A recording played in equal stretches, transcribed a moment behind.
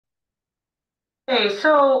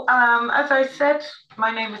As I said,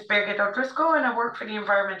 my name is Birgit O'Driscoll and I work for the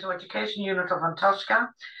Environmental Education Unit of An Tosca,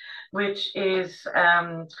 which is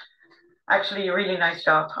actually a really nice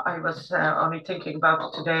job. I was only thinking about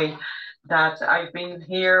it today that I've been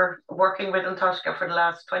here working with An Tosca for the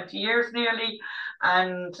last 20 years nearly,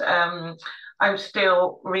 and I'm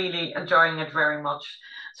still really enjoying it very much.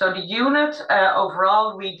 So the unit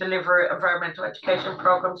overall, we deliver environmental education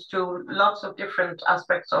programs to lots of different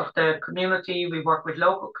aspects of the community. We work with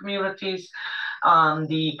local communities on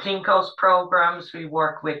the Clean Coast programs. We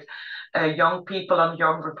work with young people on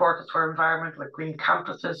Young Reporters for Environment with Green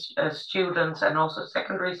Campuses students and also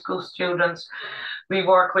secondary school students. We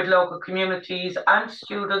work with local communities and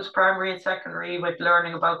students, primary and secondary, with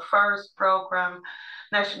learning about forest program,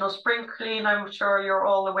 National Spring Clean, I'm sure you're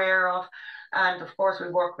all aware of. And of course, we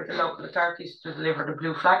work with the local authorities to deliver the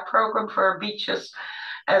Blue Flag program for our beaches.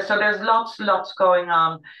 So there's lots going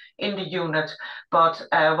on in the unit. But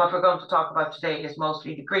what we're going to talk about today is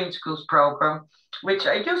mostly the Green Schools program, which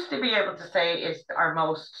I used to be able to say is our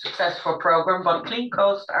most successful program, but Clean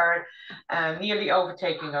Coast are nearly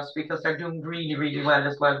overtaking us because they're doing really well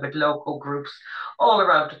as well with local groups all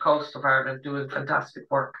around the coast of Ireland doing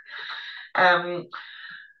fantastic work. Um,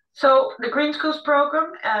 so the Green Schools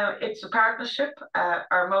program, it's a partnership.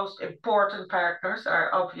 Our most important partners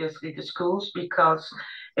are obviously the schools because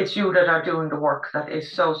it's you that are doing the work that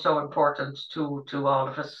is so important to all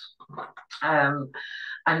of us, um,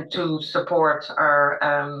 and to support our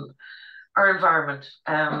environment.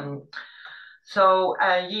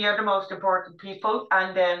 Ye are the most important people.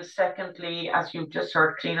 And then secondly, as you just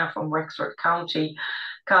heard, Cleaner from Wexford County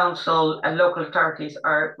Council and local authorities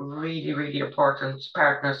are really important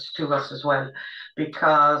partners to us as well,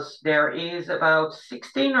 because there is about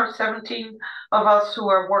 16 or 17 of us who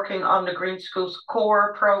are working on the Green Schools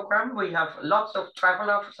core program. We have lots of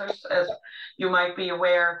travel officers, as you might be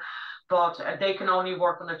aware, but they can only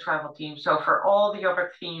work on the travel team. So for all the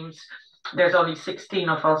other teams, there's only 16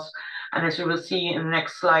 of us. And as you will see in the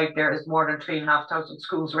next slide, there is more than 3,500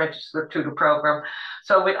 schools registered to the program.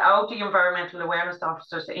 So without the environmental awareness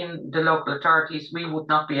officers in the local authorities, we would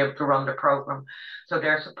not be able to run the program. So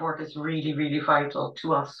their support is really vital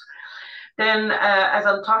to us. Then as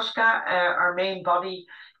An Tosca, our main body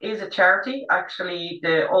is a charity, actually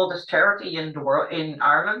the oldest charity in the world, in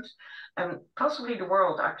Ireland, and possibly the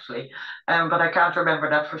world actually, but I can't remember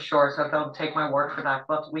that for sure, so don't take my word for that.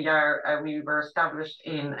 But we were established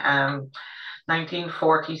in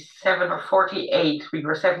 1947 or 48. We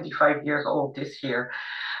were 75 years old this year,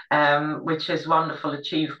 which is wonderful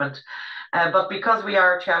achievement. But because we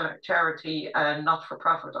are a charity and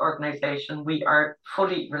not-for-profit organisation, we are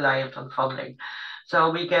fully reliant on funding. So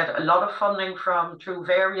we get a lot of funding through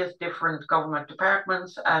various different government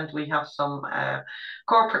departments, and we have some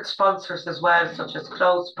corporate sponsors as well, such as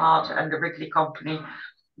Clothespot and the Wrigley Company.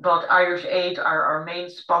 But Irish Aid are our main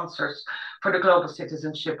sponsors for the Global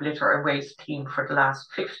Citizenship Litter and Waste team for the last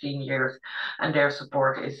 15 years, and their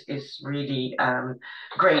support is really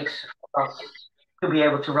great for us to be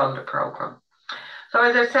able to run the program. So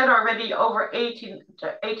as I said already, over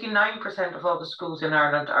 89% of all the schools in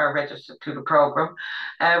Ireland are registered to the programme.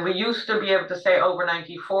 We used to be able to say over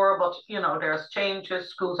 94, but there's changes,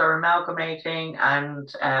 schools are amalgamating, and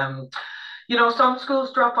some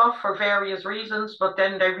schools drop off for various reasons, but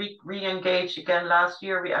then they re-engage again. Last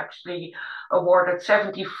year, we actually awarded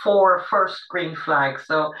 74 first green flags,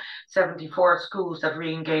 so 74 schools that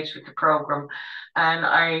re-engaged with the program. And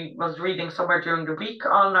I was reading somewhere during the week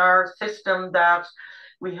on our system that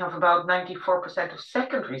we have about 94% of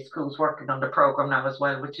secondary schools working on the program now as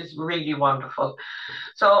well, which is really wonderful.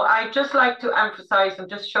 So I'd just like to emphasize and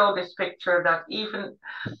just show this picture that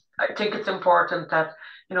I think it's important that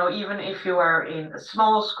even if you are in a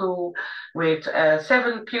small school with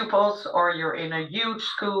 7 pupils, or you're in a huge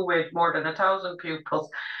school with more than 1,000 pupils,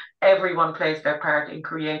 everyone plays their part in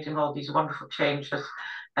creating all these wonderful changes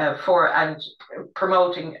for and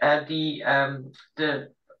promoting the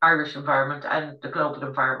Irish environment and the global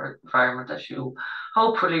environment, as you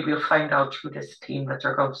hopefully will find out through this team that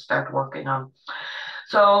you're going to start working on.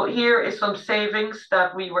 So here is some savings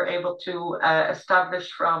that we were able to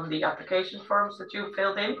establish from the application forms that you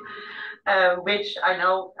filled in, which I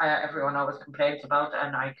know everyone always complains about,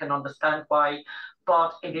 and I can understand why,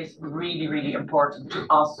 but it is really important to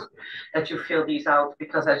us that you fill these out,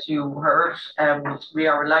 because as you heard, we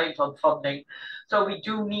are reliant on funding. So we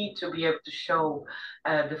do need to be able to show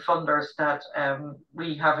the funders that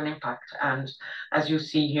we have an impact. And as you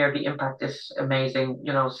see here, the impact is amazing.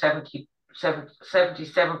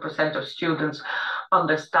 77% of students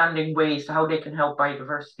understanding ways how they can help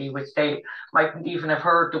biodiversity, which they mightn't even have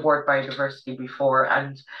heard the word biodiversity before,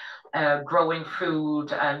 and growing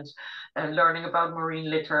food and learning about marine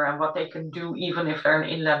litter and what they can do, even if they're in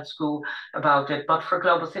inland school, about it. But for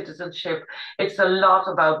global citizenship, it's a lot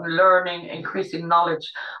about learning, increasing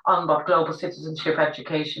knowledge on what global citizenship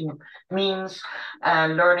education means,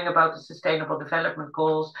 learning about the Sustainable Development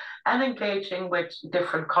Goals, and engaging with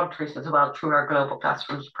different countries as well through our Global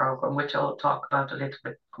Classrooms program, which I'll talk about a little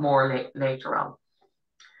bit more later on.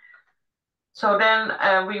 So then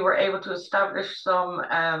we were able to establish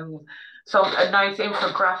a nice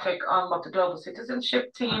infographic on what the Global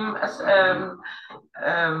Citizenship team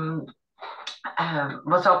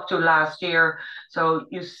was up to last year. So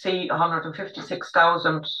you see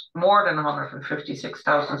 156,000, more than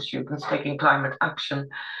 156,000 students taking climate action.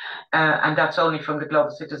 And that's only from the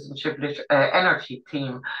Global Citizenship Energy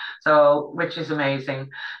team, so which is amazing.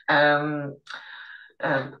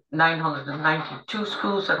 992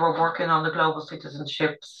 schools that were working on the global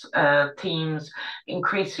citizenships teams,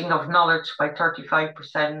 increasing of knowledge by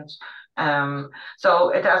 35%. So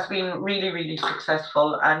it has been really, really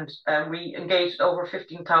successful, and we engaged over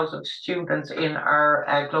 15,000 students in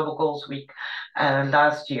our Global Goals Week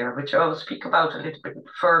last year, which I will speak about a little bit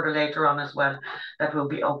further later on as well, that will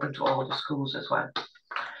be open to all the schools as well.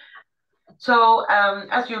 So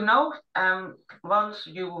as you know, once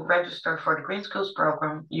you register for the Green Schools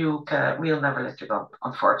program, we'll never let you go,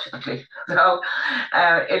 unfortunately. So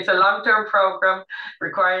it's a long-term program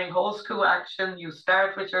requiring whole school action. You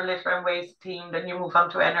start with your litter and waste team, then you move on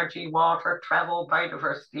to energy, water, travel,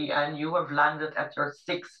 biodiversity, and you have landed at your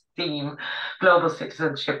 6th theme, Global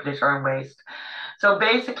Citizenship, Litter and Waste. So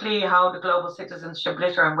basically how the Global Citizenship,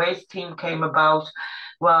 Litter and Waste team came about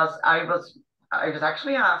was I was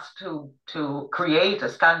actually asked to create a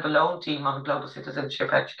standalone team on global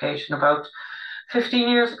citizenship education about 15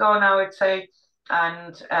 years ago now, I'd say,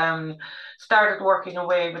 and started working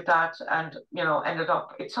away with that, and ended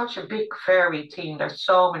up, it's such a big fairy team, there's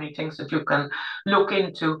so many things that you can look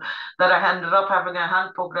into, that I ended up having a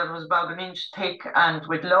handbook that was about an inch thick and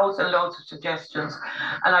with loads and loads of suggestions,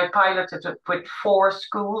 and I piloted it with 4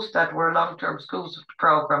 schools that were long-term schools of the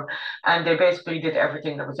program, and they basically did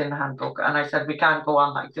everything that was in the handbook. And I said, we can't go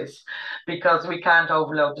on like this, because we can't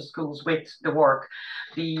overload the schools with the work.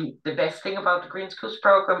 The best thing about the Green Schools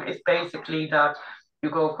program is basically that you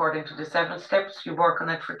go according to the 7 steps, you work on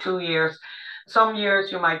it for 2 years. Some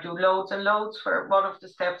years you might do loads and loads for one of the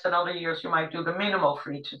steps, and other years you might do the minimal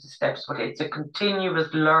for each of the steps, but it's a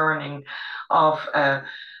continuous learning of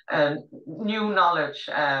new knowledge.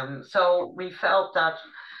 So we felt that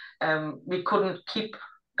we couldn't keep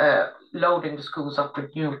loading the schools up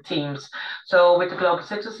with new teams. So with the global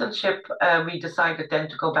citizenship, we decided then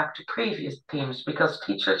to go back to previous teams, because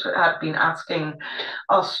teachers had been asking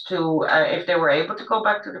us to if they were able to go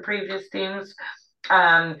back to the previous teams.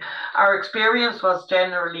 Our experience was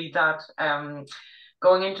generally that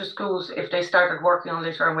going into schools, if they started working on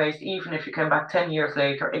litter and waste, even if you came back 10 years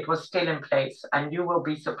later, it was still in place. And you will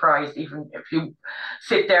be surprised, even if you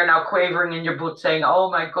sit there now quavering in your boot saying, oh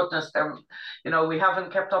my goodness, we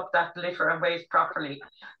haven't kept up that litter and waste properly.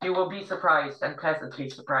 You will be surprised, and pleasantly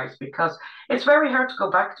surprised, because it's very hard to go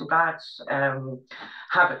back to bad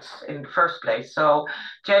habits in the first place. So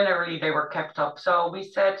generally they were kept up. So we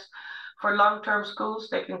said, for long-term schools,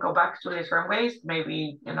 they can go back to litter and waste,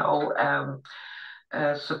 maybe,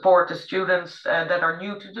 support the students that are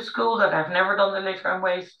new to the school, that have never done the litter and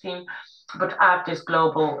waste team, but add this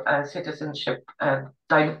global citizenship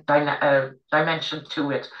dimension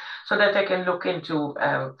to it, so that they can look into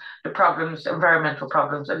the problems, environmental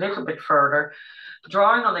problems, a little bit further,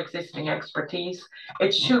 drawing on existing expertise.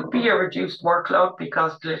 It should be a reduced workload,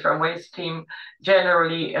 because the litter and waste team,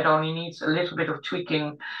 generally, it only needs a little bit of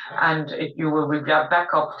tweaking, and you will be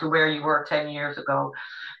back up to where you were 10 years ago.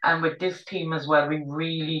 And with this team as well, we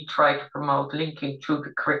really try to promote linking through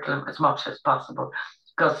the curriculum as much as possible,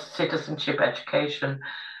 because citizenship education,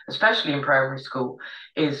 especially in primary school,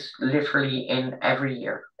 is literally in every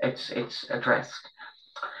year. It's addressed.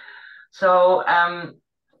 So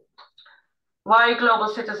why global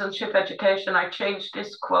citizenship education? I changed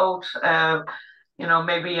this quote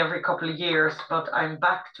maybe every couple of years, but I'm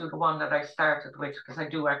back to the one that I started with, because I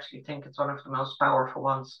do actually think it's one of the most powerful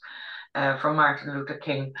ones, from Martin Luther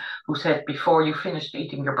King, who said, before you finished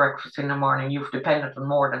eating your breakfast in the morning, you've depended on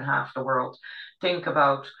more than half the world. Think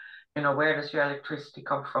about, where does your electricity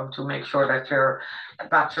come from to make sure that your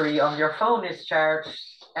battery on your phone is charged,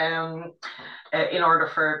 in order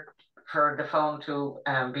for the phone to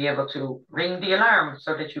be able to ring the alarm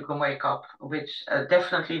so that you can wake up, which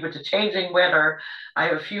definitely with the changing weather, I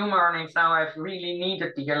have a few mornings now I've really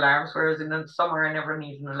needed the alarms, whereas in the summer I never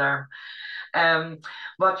need an alarm.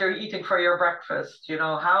 What you're eating for your breakfast, you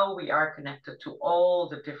know, how we are connected to all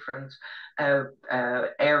the different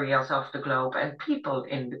areas of the globe and people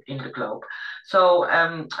in the globe. So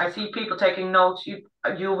I see people taking notes.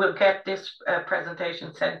 You will get this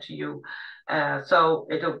presentation sent to you. So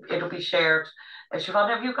it'll be shared. Siobhan,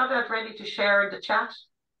 have you got that ready to share in the chat?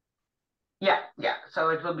 Yeah, yeah. So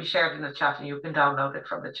it will be shared in the chat, and you can download it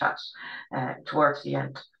from the chat towards the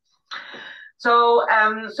end. So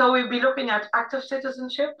we'll be looking at active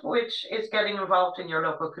citizenship, which is getting involved in your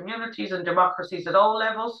local communities and democracies at all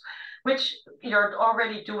levels, which you're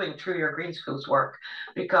already doing through your Green Schools work,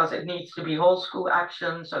 because it needs to be whole school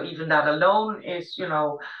action. So even that alone is, you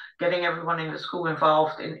know, getting everyone in the school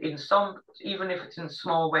involved in some, even if it's in a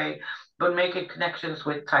small way, but making connections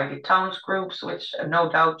with Tidy Towns groups, which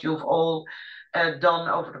no doubt you've all done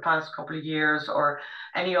over the past couple of years, or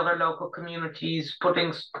any other local communities,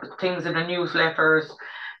 putting things in the newsletters.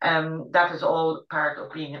 That is all part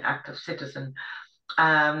of being an active citizen.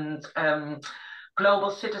 And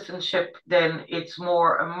global citizenship, then it's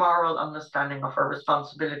more a moral understanding of our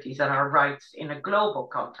responsibilities and our rights in a global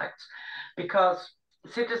context. Because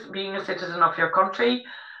being a citizen of your country,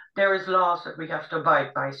 there is laws that we have to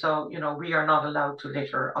abide by. So, you know, we are not allowed to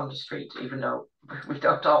litter on the street, even though we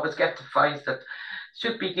don't always get the fines that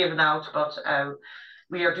should be given out, but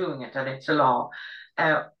we are doing it and it's a law.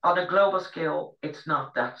 On a global scale, it's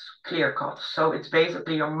not that clear cut. So it's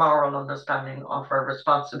basically a moral understanding of our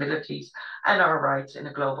responsibilities and our rights in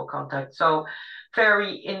a global context. So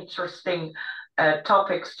very interesting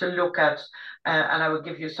topics to look at. And I will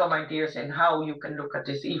give you some ideas in how you can look at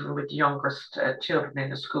this, even with the youngest children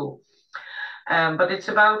in the school. But it's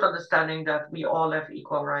about understanding that we all have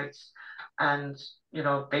equal rights, and, you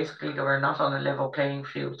know, basically we're not on a level playing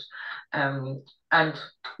field. And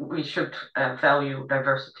we should value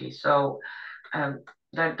diversity. So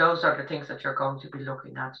those are the things that you're going to be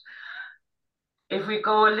looking at. If we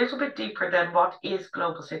go a little bit deeper, then what is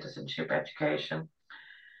global citizenship education?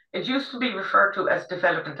 It used to be referred to as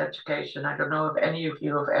development education. I don't know if any of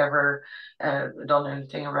you have ever done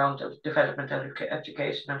anything around development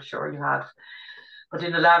education. I'm sure you have. But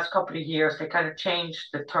in the last couple of years, they kind of changed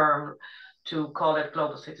the term to call it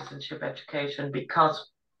global citizenship education, because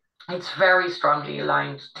it's very strongly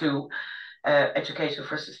aligned to education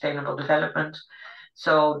for sustainable development.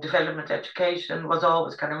 So development education was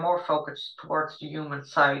always kind of more focused towards the human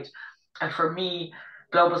side. And for me,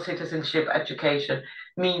 global citizenship education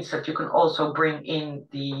means that you can also bring in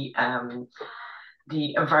the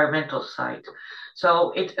environmental side.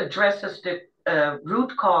 So it addresses the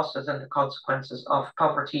root causes and the consequences of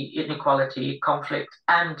poverty, inequality, conflict,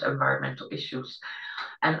 and environmental issues.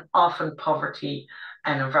 And often poverty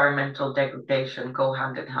and environmental degradation go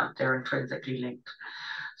hand in hand. They're intrinsically linked.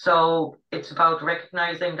 So it's about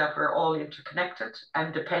recognizing that we're all interconnected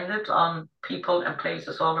and dependent on people and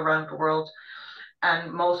places all around the world.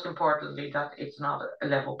 And most importantly, that it's not a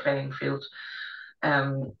level playing field.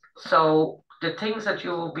 So the things that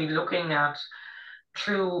you will be looking at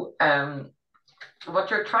through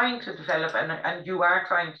what you're trying to develop, and you are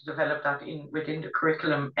trying to develop that within the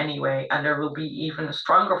curriculum anyway, and there will be even a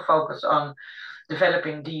stronger focus on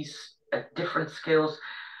developing these different skills,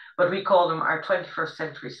 but we call them our 21st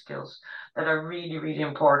century skills, that are really, really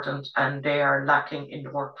important, and they are lacking in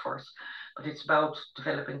the workforce. But it's about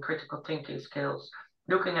developing critical thinking skills,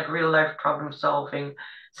 looking at real life problem solving,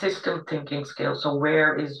 system thinking skills. So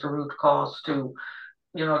where is the root cause to,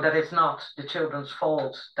 you know, that it's not the children's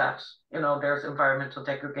fault that, you know, there's environmental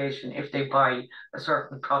degradation if they buy a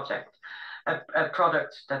certain product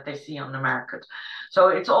that they see on the market. So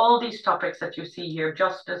it's all these topics that you see here: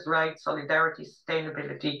 justice, rights, solidarity,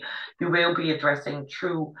 sustainability, you will be addressing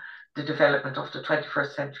through the development of the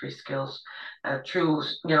 21st century skills, through,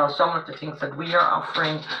 you know, some of the things that we are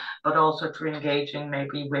offering, but also through engaging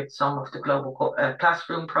maybe with some of the Global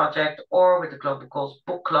Classroom Project, or with the Global Goals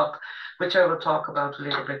Book Club, which I will talk about a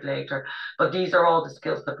little bit later. But these are all the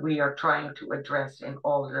skills that we are trying to address in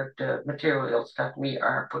all the materials that we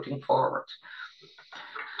are putting forward.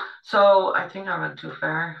 So I think I went too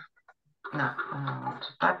far. No, I went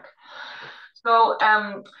back. So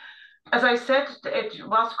as I said, it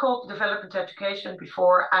was called development education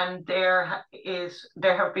before, and there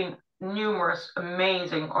have been numerous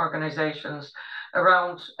amazing organizations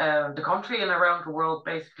around the country and around the world,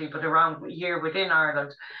 basically, but around here within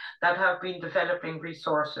Ireland, that have been developing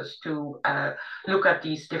resources to look at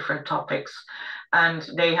these different topics. and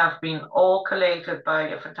they have been all collated by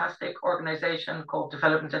a fantastic organization called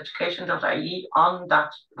developmenteducation.ie on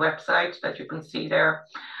that website that you can see there,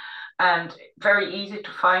 and very easy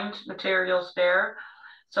to find materials there.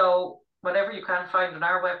 So whatever you can find on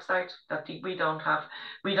our website that we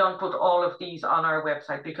don't put all of these on our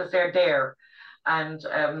website because they're there. And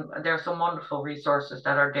there are some wonderful resources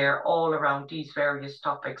that are there all around these various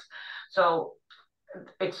topics. So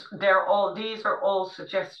these are all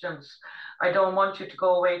suggestions. I don't want you to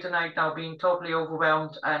go away tonight now being totally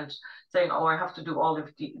overwhelmed and saying, oh, I have to do all of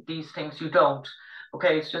these things. You don't.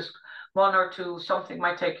 Okay, it's just one or two, something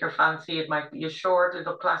might take your fancy. It might be a short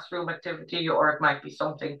little classroom activity, or it might be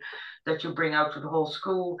something that you bring out to the whole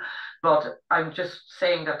school. But I'm just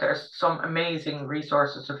saying that there's some amazing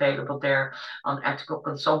resources available there on ethical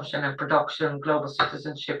consumption and production, global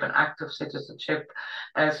citizenship and active citizenship,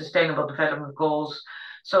 sustainable development goals,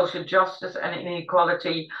 social justice and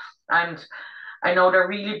inequality. And I know they're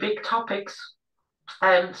really big topics,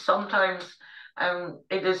 and sometimes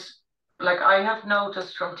it is, like, I have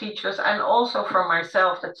noticed from teachers and also from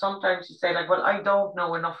myself that sometimes you say, like, well, I don't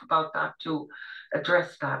know enough about that to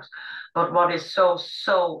address that. But what is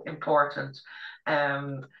so important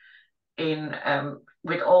in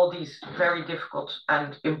with all these very difficult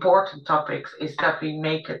and important topics is that we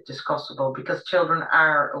make it discussable, because children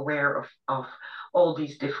are aware of all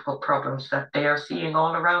these difficult problems that they are seeing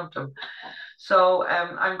all around them. So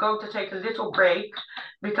I'm going to take a little break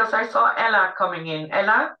because I saw Ella coming in.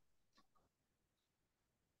 Ella?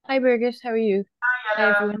 Hi Birgit, how are you? Hi, Hi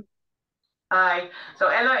Ella. everyone. Hi. So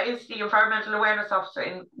Ella is the Environmental Awareness Officer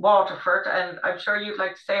in Waterford, and I'm sure you'd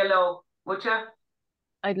like to say hello, would you?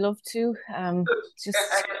 I'd love to. Good. I Just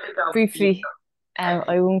get to go. briefly, I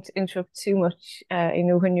Excellent. won't interrupt too much. I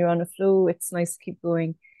know when you're on a flow, it's nice to keep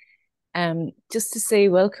going. Just to say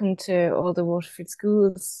welcome to all the Waterford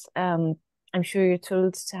schools. I'm sure you're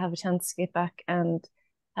thrilled to have a chance to get back and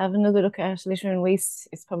have another look at litter and waste.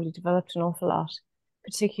 It's probably developed an awful lot,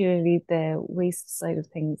 particularly the waste side of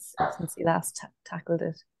things since you last tackled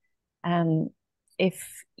it. Um,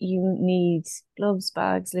 if you need gloves,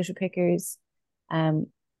 bags, litter pickers, um,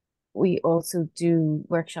 we also do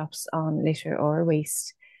workshops on litter or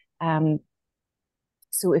waste. Um,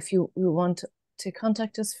 so if you want to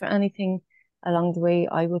contact us for anything along the way,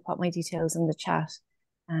 I will pop my details in the chat.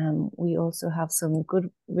 We also have some good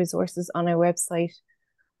resources on our website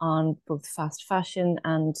on both fast fashion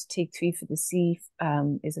and Take Three for the Sea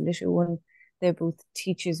is a litter one. They're both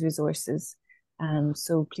teachers' resources.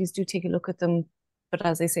 So please do take a look at them. But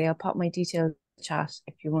as I say, I'll pop my details in the chat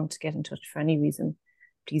if you want to get in touch for any reason.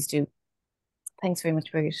 Please do. Thanks very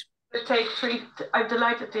much, Birgit. The Take Three, I'm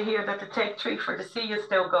delighted to hear that the Take Three for the Sea is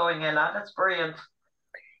still going, Ella. That's brilliant.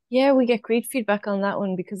 Yeah, we get great feedback on that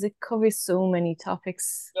one because it covers so many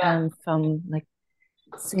topics, Yeah. from like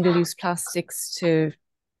single-use plastics to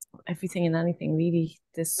everything and anything really.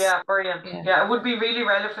 Yeah, brilliant. Yeah, Yeah, it would be really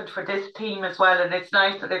relevant for this team as well. And it's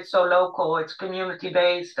nice that it's so local, it's community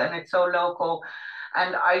based and it's so local.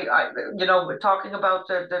 And we're talking about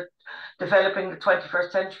the developing the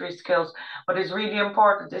 21st century skills. What is really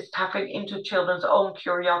important is tapping into children's own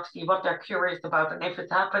curiosity, what they're curious about. And if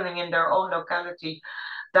it's happening in their own locality,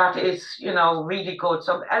 that is, really good.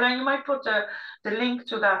 So, Ella, you might put the link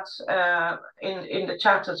to that in the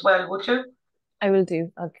chat as well, would you? I will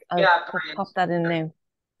do. I'll Yeah, brilliant. pop that in now.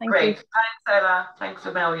 Thank Great. you. Thanks, Ella. Thanks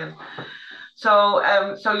a million. So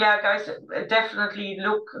yeah, guys, definitely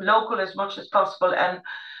look local as much as possible. And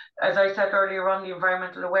as I said earlier on, the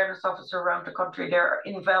environmental awareness officer around the country, they're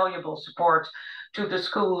invaluable support to the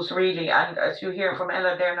schools, really. And as you hear from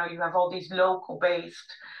Ella there now, you have all these local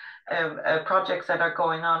based projects that are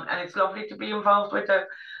going on. And it's lovely to be involved with a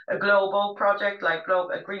global project like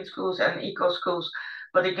Green Schools and Eco Schools.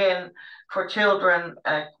 But again, for children,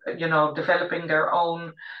 developing their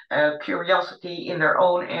own curiosity in their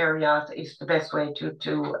own areas is the best way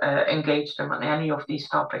to engage them on any of these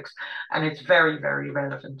topics. And it's very, very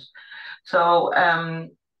relevant. So,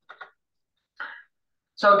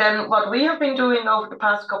 so then what we have been doing over the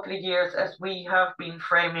past couple of years is we have been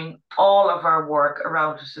framing all of our work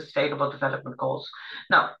around the Sustainable Development Goals.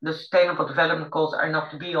 Now, the Sustainable Development Goals are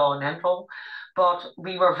not the be all and end all, but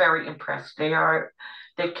we were very impressed.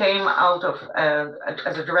 They came out of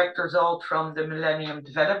as a direct result from the Millennium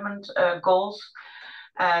Development Goals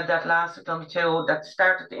that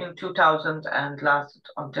started in 2000 and lasted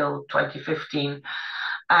until 2015.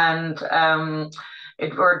 And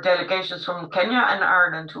it were delegations from Kenya and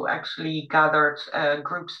Ireland who actually gathered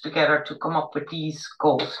groups together to come up with these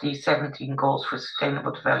goals, these 17 goals for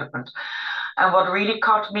sustainable development. And what really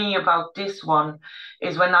caught me about this one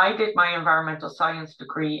is when I did my environmental science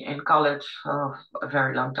degree in college, a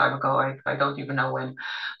very long time ago, I don't even know when,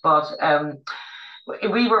 but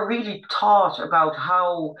we were really taught about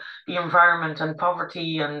how the environment and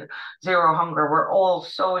poverty and zero hunger were all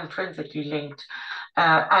so intrinsically linked.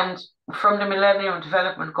 And from the Millennium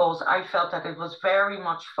Development Goals, I felt that it was very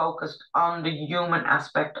much focused on the human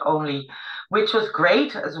aspect only, which was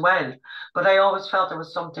great as well. But I always felt there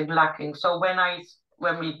was something lacking. So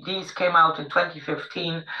these came out in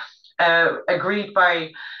 2015, agreed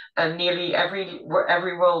by nearly every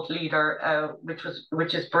world leader,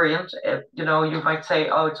 which is brilliant. You might say,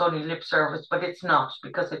 oh, it's only lip service, but it's not,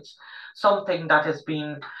 because it's something that has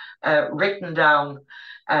been written down,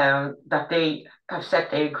 that they have said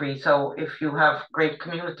they agree. So if you have great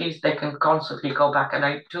communities, they can constantly go back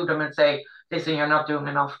to them and say, listen, you're not doing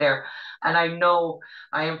enough there. And I know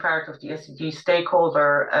I am part of the SDG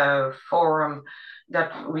stakeholder forum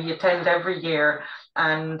that we attend every year,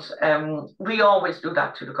 and we always do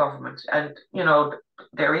that to the government. And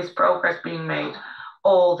there is progress being made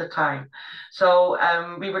all the time. So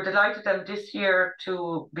we were delighted then this year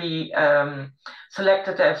to be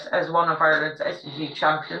selected as one of Ireland's SDG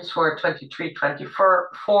champions for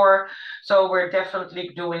 23-24. So we're definitely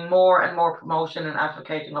doing more and more promotion and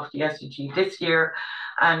advocating of the SDG this year,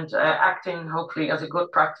 and acting hopefully as a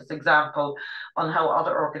good practice example on how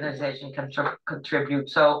other organizations can contribute.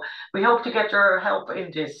 So we hope to get your help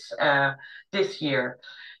in this year.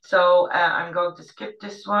 So I'm going to skip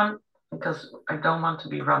this one because I don't want to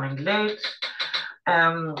be running late.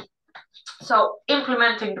 So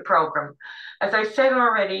implementing the program. As I said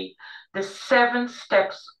already, the 7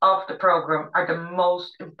 steps of the program are the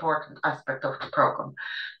most important aspect of the program.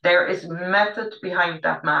 There is method behind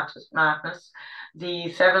that madness.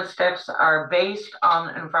 The 7 steps are based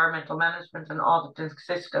on environmental management and auditing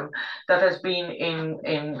system that has been in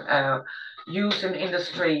use in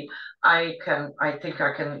industry. I think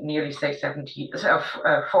I can nearly say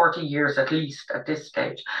 40 years at least at this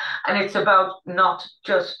stage. And it's about not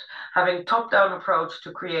just having top-down approach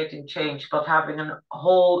to creating change, but having a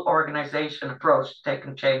whole organization approach to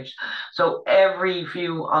taking change. So every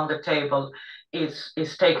view on the table is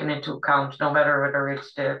taken into account, no matter whether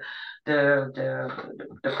it's the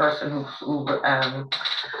person who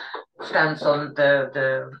stands on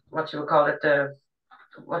the what you call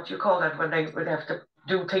it when they would have to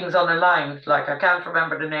do things on a line. Like, I can't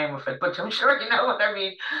remember the name of it, but I'm sure you know what I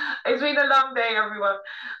mean. It's been a long day, everyone.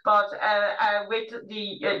 But with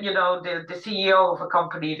the CEO of a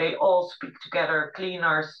company, they all speak together,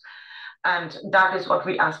 cleaners. And that is what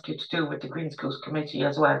we ask you to do with the Green Schools Committee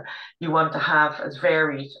as well. You want to have as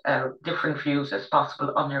varied different views as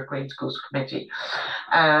possible on your Green Schools Committee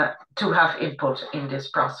to have input in this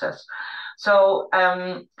process. So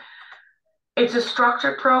it's a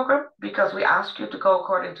structured program because we ask you to go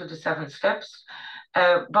according to the 7 steps,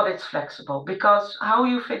 but it's flexible because how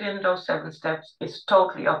you fit in those 7 steps is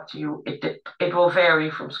totally up to you. It will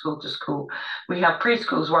vary from school to school. We have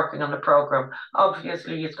preschools working on the program.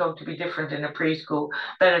 Obviously, it's going to be different in a preschool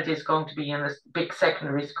than it is going to be in a big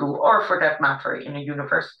secondary school, or for that matter, in a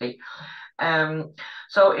university.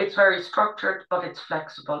 So it's very structured, but it's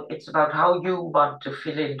flexible. It's about how you want to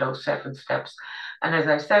fill in those 7 steps. And as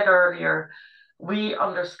I said earlier, we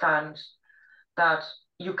understand that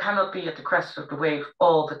you cannot be at the crest of the wave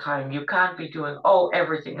all the time. You can't be doing,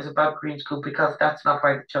 everything is about Green School, because that's not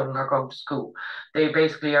why the children are going to school. They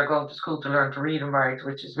basically are going to school to learn to read and write,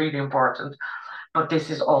 which is really important. But this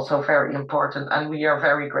is also very important, and we are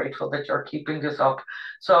very grateful that you're keeping this up.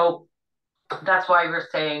 So that's why we're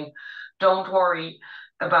saying, don't worry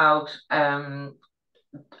about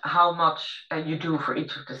how much you do for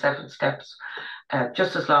each of the 7 steps.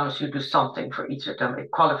 Just as long as you do something for each of them,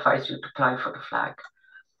 it qualifies you to apply for the flag.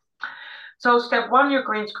 So step 1, your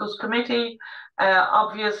Green Schools Committee.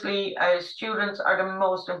 Obviously, students are the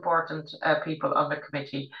most important people on the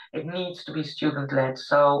committee. It needs to be student-led.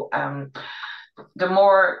 So the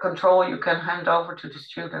more control you can hand over to the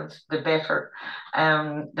students, the better.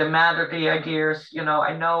 The matter the ideas,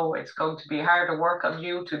 I know it's going to be harder work on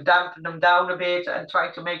you to dampen them down a bit and try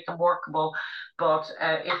to make them workable. But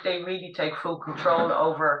if they really take full control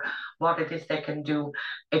over what it is they can do,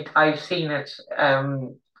 I've seen it.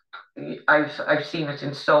 I've seen it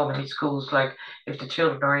in so many schools. Like, if the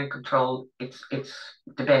children are in control, it's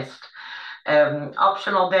the best.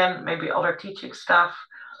 Optional then, maybe other teaching staff,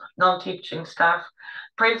 non-teaching staff.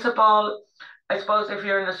 Principal, I suppose if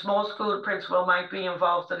you're in a small school, the principal might be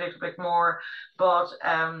involved a little bit more, but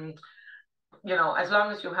you know, as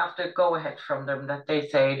long as you have to go ahead from them that they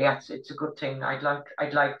say, yes, it's a good thing. I'd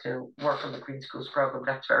like to work on the Green Schools program.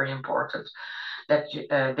 That's very important that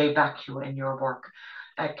they back you in your work.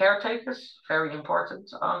 Caretakers, very important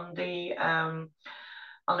on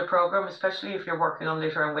the program, especially if you're working on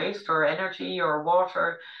litter and waste or energy or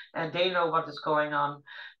water, and they know what is going on.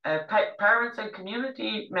 Parents and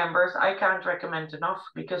community members, I can't recommend enough,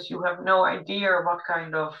 because you have no idea what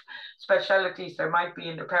kind of specialities there might be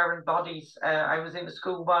in the parent bodies. I was in a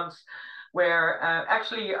school once where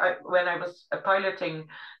when I was piloting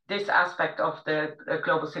this aspect of the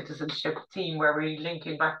global citizenship team, where we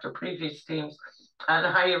linking back to previous teams, and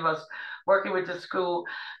I was working with the school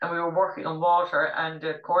and we were working on water, and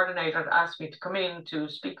the coordinator asked me to come in to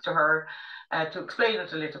speak to her to explain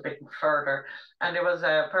it a little bit further. And there was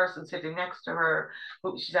a person sitting next to her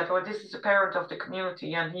who she said, "Oh, this is a parent of the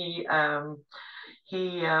community, and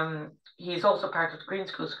he's also part of the Green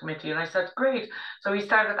Schools Committee." And I said, "Great." So he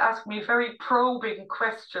started asking me very probing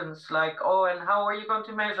questions like, "Oh, and how are you going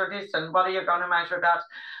to measure this? And what are you going to measure that?"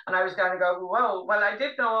 And I was going to go, well, I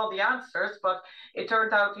did know all the answers, but it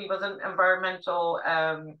turned out he was an environmental,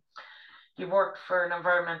 he worked for an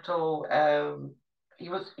environmental, he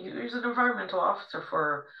was an environmental officer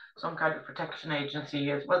for some kind of protection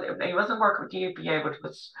agency. Well, he wasn't working with the EPA, but it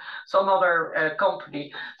was some other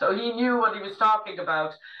company. So he knew what he was talking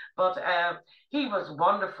about. But he was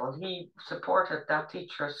wonderful. He supported that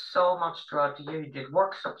teacher so much throughout the year. He did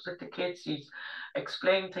workshops with the kids. He's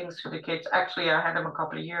explained things to the kids. Actually, I had him a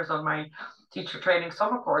couple of years on my teacher training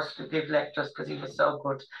summer course to give lectures because he was so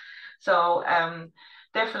good. So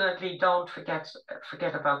definitely don't forget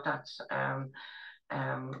about that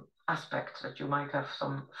aspect, that you might have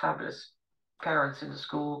some fabulous parents in the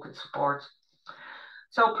school who could support.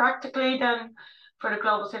 So practically then, for the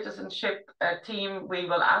global citizenship team, we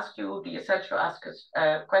will ask you the essential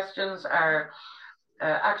questions. Our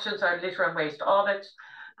actions are litter and waste audit,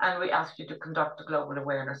 and we ask you to conduct a global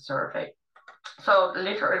awareness survey. So the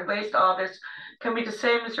litter and waste audit can be the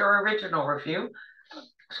same as your original review.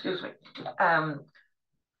 Excuse me.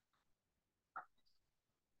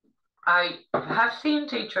 I have seen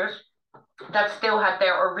teachers that still had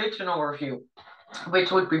their original review,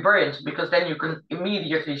 which would be brilliant, because then you can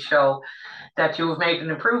immediately show that you've made an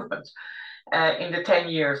improvement in the 10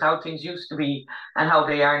 years, how things used to be and how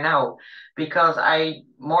they are now. Because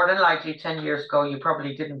more than likely 10 years ago, you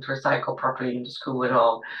probably didn't recycle properly in the school at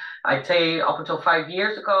all. I'd say up until 5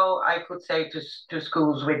 years ago, I could say to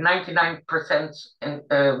schools with 99%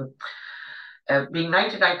 being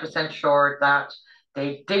 99% sure that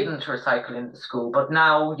they didn't recycle in the school. But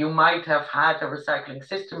now you might have had a recycling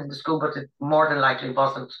system in the school, but it more than likely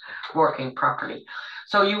wasn't working properly.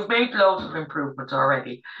 So you've made loads of improvements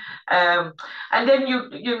already. And then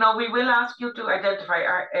we will ask you to identify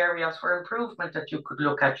areas for improvement that you could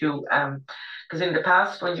look at. Because in the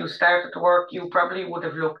past, when you started to work, you probably would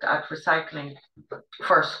have looked at recycling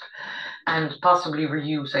first and possibly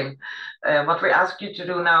reusing. What we ask you to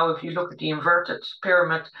do now, if you look at the inverted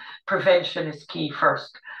pyramid, prevention is key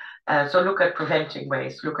first. So look at preventing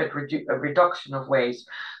waste, look at reduction of waste.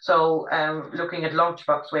 So looking at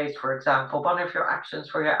lunchbox waste, for example, one of your actions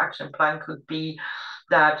for your action plan could be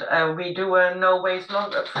that we do a no waste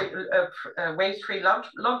waste-free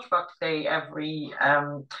lunchbox day every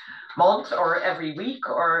month or every week,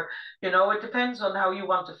 or it depends on how you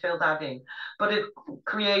want to fill that in. But it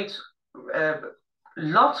creates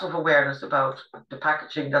lots of awareness about the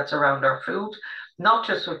packaging that's around our food, not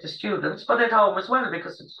just with the students, but at home as well,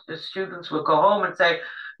 because the students will go home and say,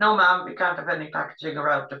 "No, ma'am, we can't have any packaging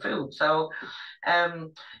around the food." So,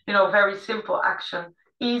 very simple action,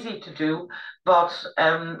 easy to do, but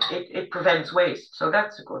it prevents waste. So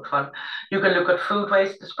that's a good one. You can look at food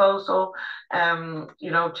waste disposal.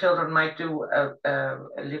 Children might do a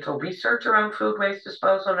little research around food waste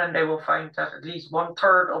disposal, and they will find that at least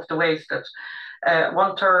 1/3 of the waste that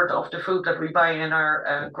 1/3 of the food that we buy in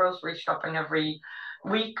our grocery shopping every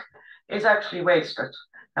week is actually wasted.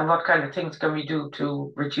 And what kind of things can we do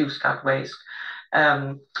to reduce that waste?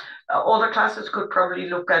 Other classes could probably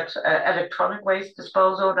look at electronic waste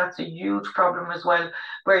disposal. That's a huge problem as well,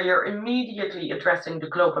 where you're immediately addressing the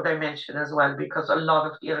global dimension as well, because a lot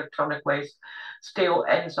of the electronic waste still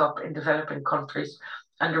ends up in developing countries.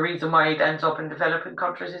 And the reason why it ends up in developing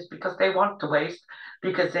countries is because they want the waste,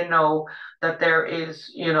 because they know that there is,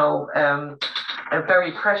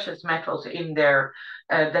 very precious metals in there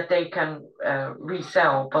that they can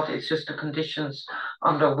resell, but it's just the conditions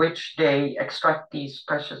under which they extract these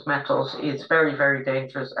precious metals is very, very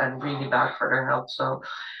dangerous and really bad for their health. So,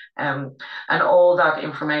 and all that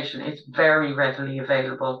information is very readily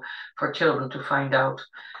available for children to find out.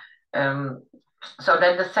 So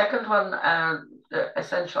then the second one, the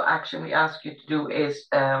essential action we ask you to do is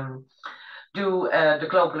do the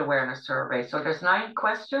global awareness survey. So there's 9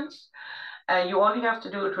 questions. You only have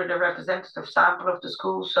to do it with a representative sample of the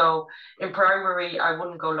school. So in primary, I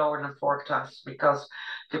wouldn't go lower than 4th class, because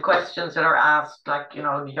the questions that are asked, like, you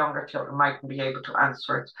know, the younger children mightn't be able to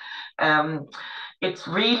answer it. It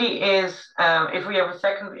really is, if we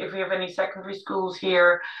have any secondary schools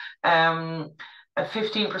here, 15%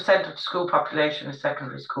 of the school population in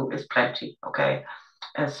secondary school is plenty, okay?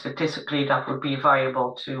 And statistically, that would be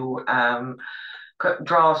viable to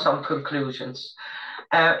draw some conclusions.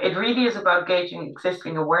 It really is about gauging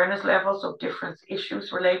existing awareness levels of different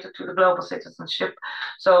issues related to the global citizenship.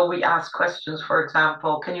 So we ask questions, for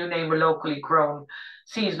example, can you name a locally grown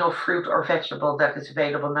seasonal fruit or vegetable that is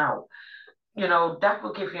available now? You know, that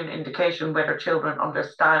will give you an indication whether children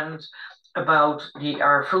understand about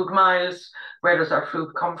our food miles, where does our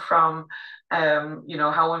food come from, you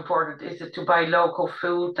know, how important is it to buy local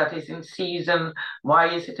food that is in season,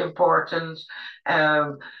 why is it important,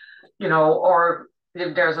 you know, or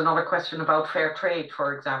there's another question about fair trade,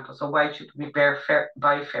 for example. So why should we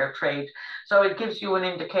buy fair trade? So it gives you an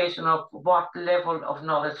indication of what level of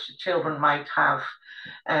knowledge children might have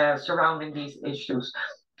surrounding these issues.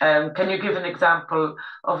 Can you give an example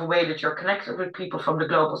of a way that you're connected with people from the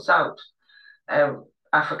global south,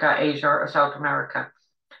 Africa, Asia, or South America?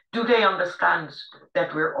 Do they understand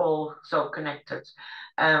that we're all so connected?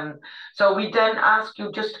 So we then ask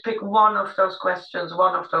you just to pick one of those questions,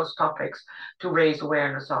 one of those topics to raise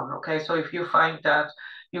awareness on, okay? So if you find that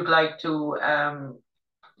you'd like to,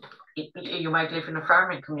 you might live in a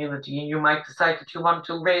farming community and you might decide that you want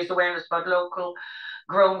to raise awareness about local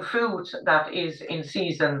grown food that is in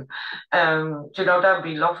season. You know, that'd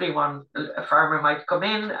be a lovely one. A farmer might come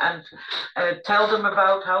in and tell them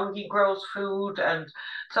about how he grows food. And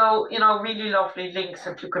so, you know, really lovely links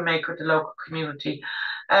that you can make with the local community.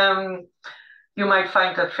 You might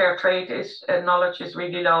find that fair trade knowledge is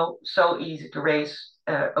really low, so easy to raise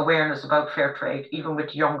awareness about fair trade, even with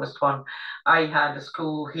the youngest one. I had a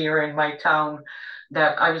school here in my town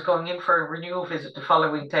that I was going in for a renewal visit the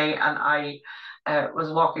following day, and I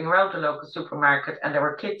was walking around the local supermarket, and there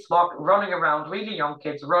were kids running around, really young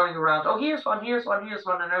kids running around. Oh, here's one, here's one, here's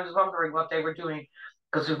one. And I was wondering what they were doing,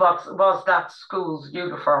 because it was that school's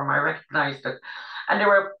uniform. I recognized it. And they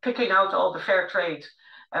were picking out all the fair trade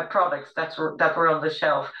products that were on the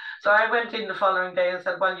shelf. So I went in the following day and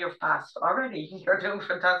said, well, you've passed already. You're doing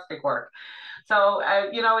fantastic work. So,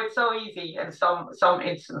 you know, it's so easy in some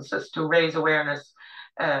instances to raise awareness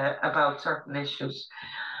about certain issues.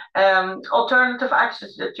 Alternative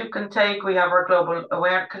actions that you can take. We have our Global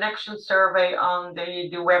Aware Connection Survey on the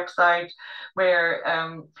website,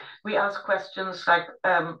 where we ask questions like,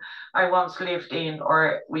 I once lived in,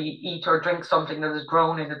 or we eat or drink something that is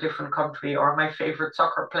grown in a different country, or my favorite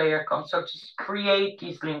soccer player comes. So just create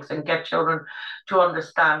these links and get children to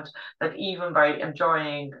understand that even by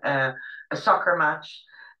enjoying a soccer match,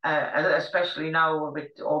 especially now with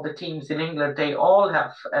all the teams in England, they all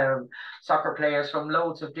have soccer players from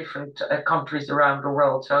loads of different countries around the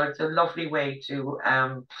world. So it's a lovely way to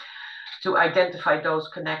identify those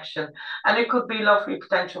connections. And it could be lovely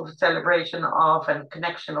potential for celebration of and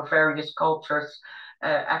connection of various cultures,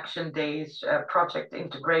 action days, project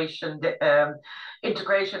integration.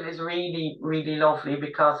 Integration is really, really lovely,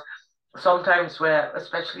 because sometimes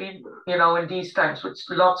especially, you know, in these times with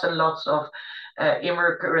lots and lots of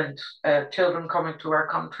immigrant children coming to our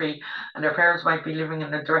country, and their parents might be living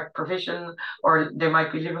in a direct provision, or they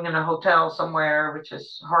might be living in a hotel somewhere, which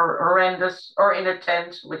is horrendous, or in a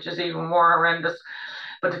tent, which is even more horrendous.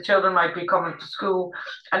 But the children might be coming to school,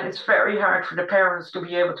 and it's very hard for the parents to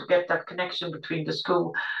be able to get that connection between the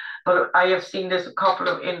school. But I have seen this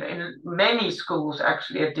in many schools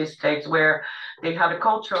actually at this stage, where they had a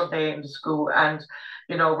cultural day in the school, and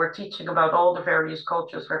you know, we're teaching about all the various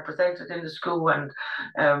cultures represented in the school, and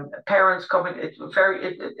parents coming.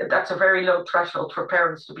 That's a very low threshold for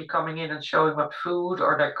parents to be coming in and showing up food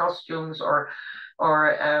or their costumes or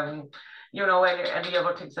you know, any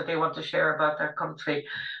other things that they want to share about their country.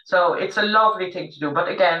 So it's a lovely thing to do. But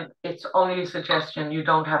again, it's only a suggestion. You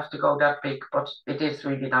don't have to go that big, but it is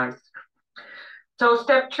really nice. So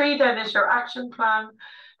step 3 then is your action plan.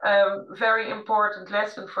 Very important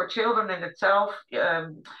lesson for children in itself.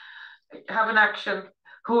 Have an action.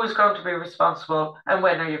 Who is going to be responsible, and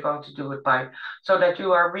when are you going to do it by? So that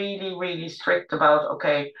you are really, really strict about,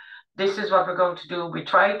 okay, this is what we're going to do. We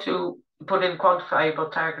try to put in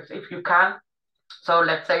quantifiable targets if you can. So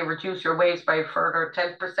let's say reduce your waste by a further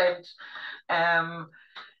 10%.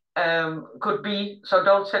 could be, so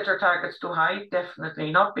don't set your targets too high,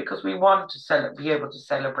 definitely not, because we want to be able to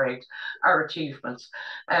celebrate our achievements.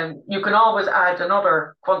 You can always add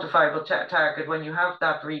another quantifiable target when you have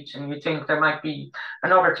that reach and you think there might be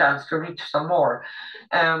another chance to reach some more.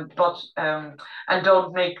 And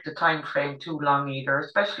don't make the time frame too long either,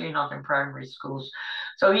 especially not in primary schools.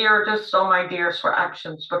 So here are just some ideas for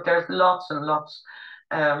actions, but there's lots and lots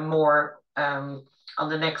more. On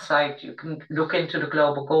the next slide, you can look into the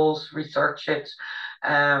global goals, research it,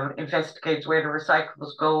 investigate where the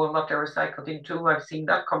recyclables go and what they're recycled into. I've seen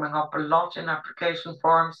that coming up a lot in application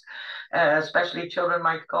forms, especially children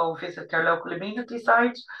might go visit their local amenity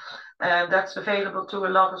site. That's available to a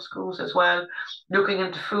lot of schools as well. Looking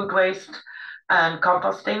into food waste and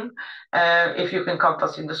composting. If you can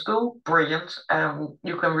compost in the school, brilliant.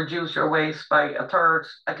 You can reduce your waste by a third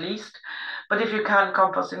at least. But if you can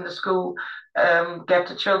compost in the school, get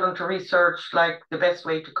the children to research like the best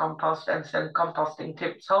way to compost and send composting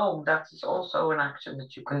tips home. That is also an action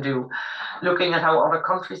that you can do. Looking at how other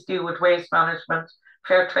countries deal with waste management,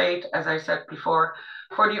 fair trade, as I said before,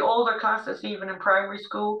 for the older classes, even in primary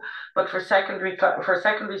school, but for secondary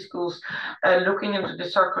schools, looking into the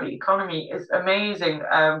circular economy is amazing.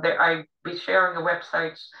 I'll be sharing a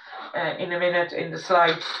website in a minute in the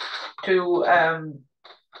slides to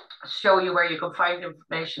show you where you can find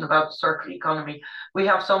information about the circular economy. We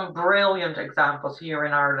have some brilliant examples here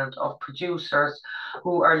in Ireland of producers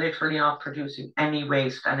who are literally not producing any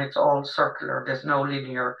waste, and it's all circular. There's no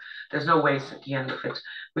waste at the end of it,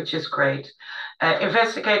 which is great.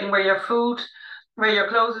 Investigating where your clothes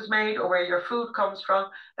is made or where your food comes from,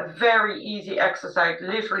 a very easy exercise,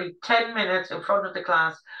 literally 10 minutes in front of the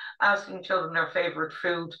class, asking children their favorite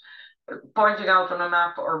food, pointing out on a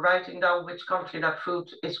map or writing down which country that food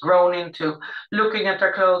is grown into, looking at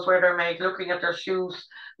their clothes, where they're made, looking at their shoes,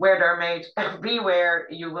 where they're made. And beware,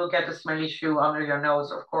 you will get a smelly shoe under your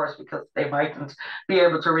nose, of course, because they mightn't be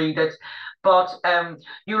able to read it. But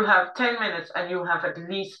you'll have 10 minutes and you'll have at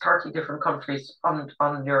least 30 different countries on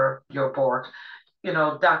your board. You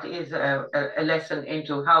know, that is a lesson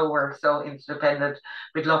into how we're so interdependent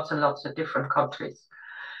with lots and lots of different countries.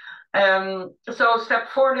 So step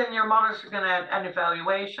 4, then you're monitoring and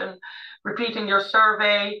evaluation, repeating your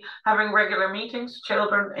survey, having regular meetings.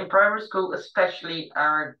 Children in primary school especially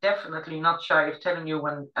are definitely not shy of telling you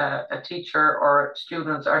when a teacher or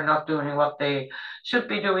students are not doing what they should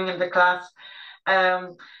be doing in the class.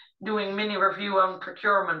 Doing mini review on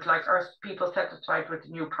procurement, like are people satisfied with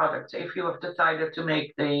the new products? If you have decided to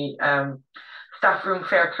make the staff room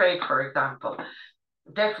fair trade, for example,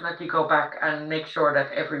 definitely go back and make sure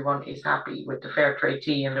that everyone is happy with the fair trade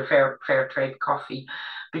tea and the fair trade coffee,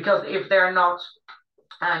 because if they're not,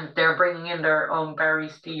 and they're bringing in their own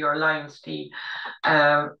berries tea or limes tea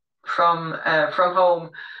from home,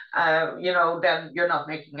 you know, then you're not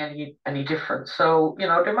making any difference. So, you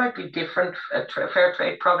know, there might be different fair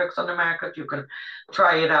trade products on the market. You can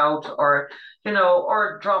try it out, or, you know,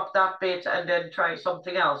 or drop that bit and then try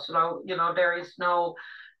something else. You know, there is no,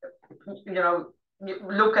 you know,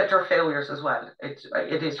 look at your failures as well.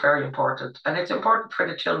 It is very important, and it's important for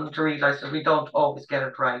the children to realize that we don't always get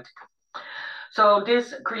it right. So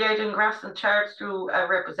this creating graphs and charts to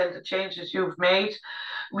represent the changes you've made.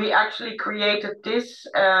 We actually created this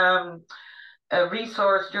a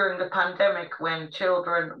resource during the pandemic when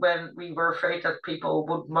we were afraid that people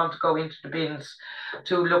would want to go into the bins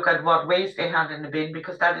to look at what waste they had in the bin,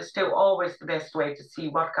 because that is still always the best way to see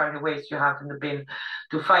what kind of waste you have in the bin,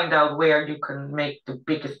 to find out where you can make the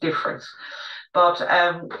biggest difference. But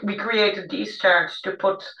we created these charts to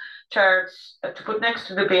put next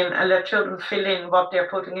to the bin and let children fill in what they're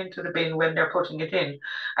putting into the bin when they're putting it in.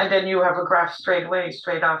 And then you have a graph straight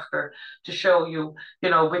after, to show you, you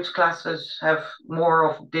know, which classes have more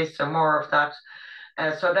of this and more of that.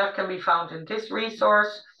 So that can be found in this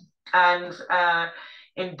resource. And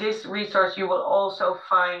in this resource, you will also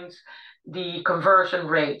find the conversion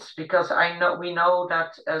rates, because we know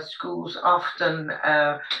that schools often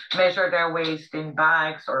measure their waste in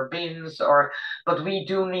bags or bins, but we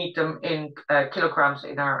do need them in kilograms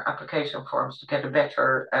in our application forms to get a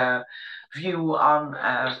better view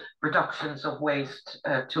on reductions of waste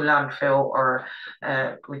to landfill, or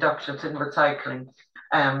reductions in recycling.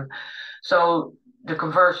 So the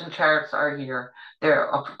conversion charts are here.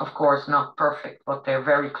 They're of course not perfect, but they're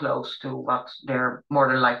very close to what they're more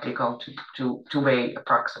than likely going to weigh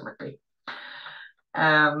approximately.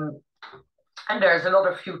 And there's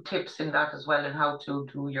another few tips in that as well, in how to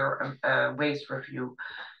do your waste review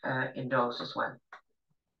in those as well.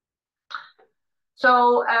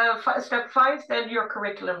 So step 5, then your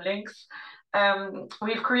curriculum links.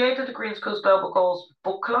 We've created the Green Schools Global Goals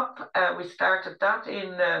Book Club. We started that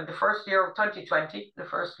in the first year of 2020, the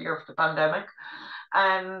first year of the pandemic.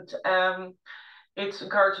 And it's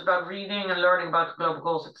encouraged about reading and learning about the global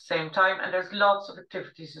goals at the same time. And there's lots of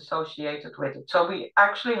activities associated with it. So we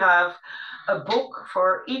actually have a book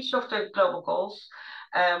for each of the global goals.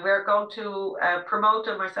 We're going to promote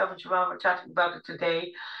them. Myself and Siobhan were chatting about it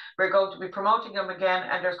today. We're going to be promoting them again,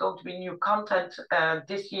 and there's going to be new content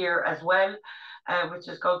this year as well, which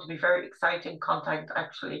is going to be very exciting content,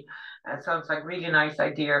 actually. Sounds like really nice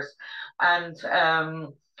ideas. And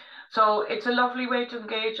so it's a lovely way to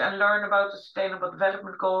engage and learn about the Sustainable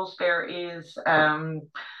Development Goals. There is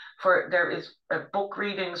book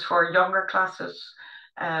readings for younger classes,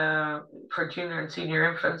 for junior and senior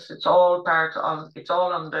infants. It's all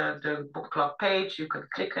on the book club page. You can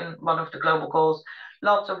click on one of the global goals.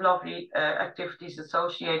 Lots of lovely activities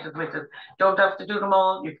associated with it. Don't have to do them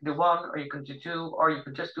all. You can do one, or you can do two, or you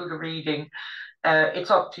can just do the reading. It's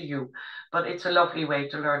up to you, but it's a lovely way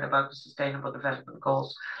to learn about the Sustainable Development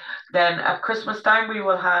Goals. Then at Christmas time, we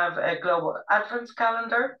will have a global Advent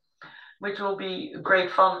calendar, which will be great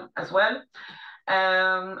fun as well.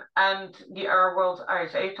 And the Our World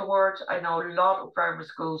Irish Aid Award. I know a lot of primary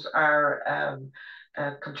schools are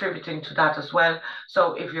contributing to that as well.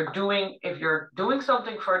 So if you're doing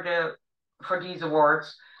something for these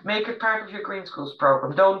awards, make it part of your Green Schools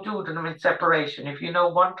program. Don't do them in separation. If you know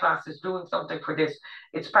one class is doing something for this,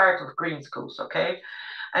 it's part of Green Schools, okay?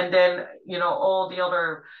 And then, all the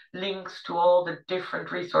other links to all the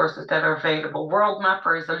different resources that are available. World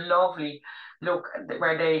Mapper is a lovely look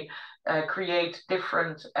where they create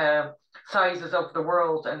different sizes of the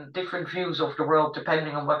world and different views of the world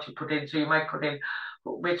depending on what you put in. So you might put in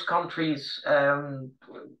which countries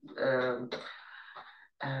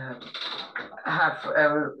have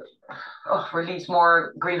release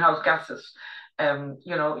more greenhouse gases.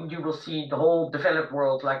 You will see the whole developed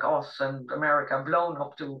world like us and America blown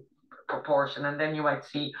up to proportion, and then you might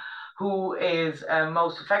see who is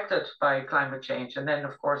most affected by climate change, and then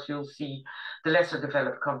of course you'll see the lesser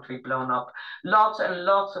developed country blown up. Lots and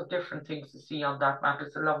lots of different things to see on that map.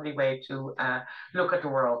 It's a lovely way to look at the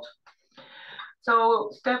world. So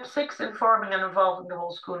step 6, informing and involving the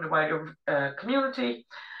whole school and the wider community.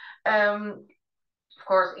 Of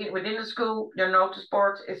course, within the school, your notice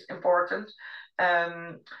board is important.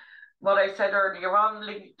 What I said earlier on,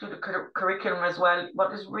 linked to the curriculum as well,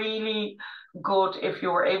 what is really good if you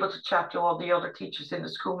were able to chat to all the other teachers in the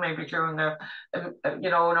school, maybe during an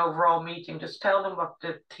overall meeting, just tell them what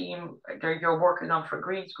the team that you're working on for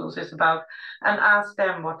Green Schools is about, and ask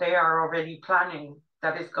them what they are already planning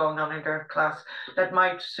that is going on in their class that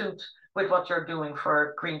might suit with what you're doing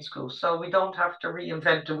for Green Schools. So we don't have to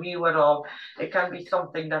reinvent the wheel at all. It can be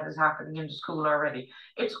something that is happening in the school already.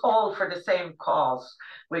 It's all for the same cause,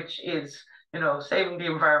 which is, saving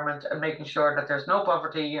the environment and making sure that there's no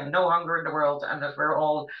poverty and no hunger in the world, and that we're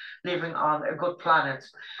all living on a good planet.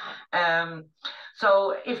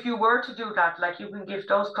 So if you were to do that, you can give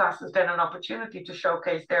those classes then an opportunity to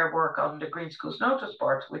showcase their work on the Green Schools notice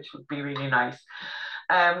board, which would be really nice.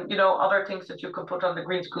 Other things that you can put on the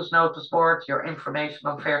Green Schools notice board, your information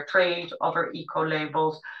on fair trade, other eco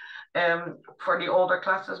labels. For the older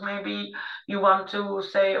classes, maybe you want to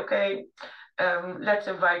say, okay, let's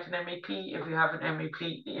invite an MEP if you have an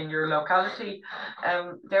MEP in your locality.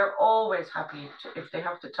 They're always happy if they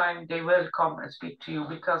have the time, they will come and speak to you,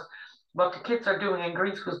 because what the kids are doing in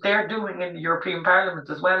Green Schools, they're doing in the European Parliament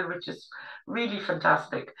as well, which is really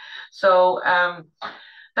fantastic. So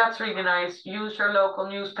that's really nice. Use your local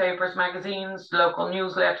newspapers, magazines, local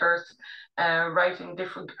newsletters, writing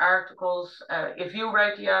different articles. If you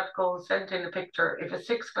write the article, send in a picture. If a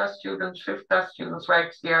 6th class student, 5th class students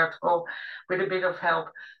writes the article with a bit of help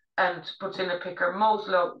and puts in a picture, most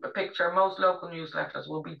local newsletters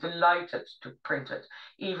will be delighted to print it,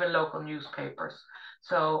 even local newspapers.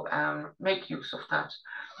 So make use of that.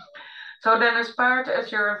 So then as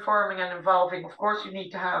you're informing and involving, of course, you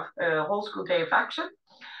need to have a whole school day of action.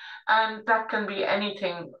 And that can be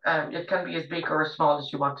anything. It can be as big or as small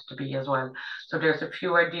as you want it to be as well. So there's a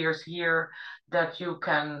few ideas here that you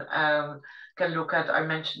can look at. I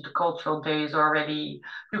mentioned the cultural days already.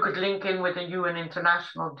 You could link in with a UN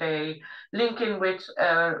International Day, link in with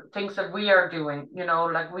things that we are doing,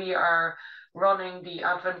 like we are running the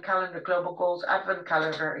Advent Calendar, Global Goals Advent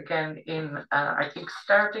Calendar again in, I think,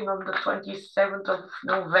 starting on the 27th of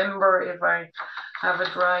November, if I have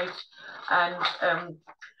it right. And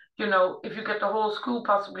if you get the whole school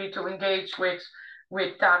possibly to engage with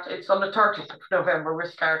that, it's on the 30th of November we're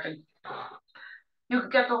starting. You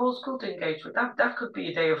could get the whole school to engage with that. That could be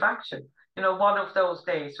a day of action. one of those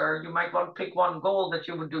days, or you might want to pick one goal that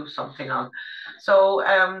you would do something on. So,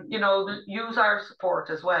 use our support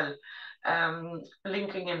as well.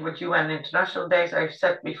 Linking in with UN International Days, I've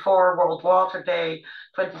said before, World Water Day,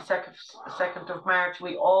 22nd of March,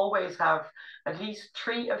 we always have at least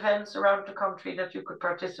 3 events around the country that you could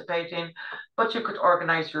participate in, but you could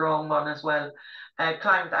organize your own one as well.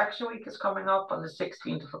 Climate Action Week is coming up on the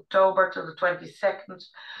 16th of October to the 22nd.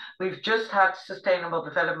 We've just had Sustainable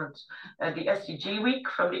Development, the SDG Week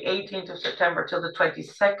from the 18th of September till the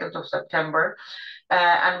 22nd of September.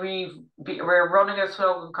 And we're running a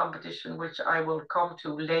slogan competition, which I will come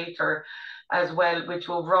to later as well, which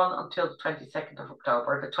will run until the 22nd of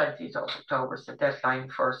October. The 20th of October is the deadline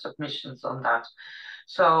for submissions on that.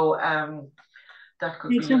 So that could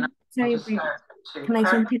be enough to start. Can I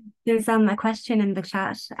jump in? There's a question in the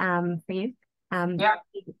chat for you. Yeah.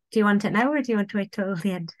 Do you want it now, or do you want to wait till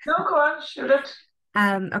the end? No, go on, shoot it.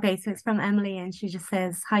 Okay, so it's from Emily, and she just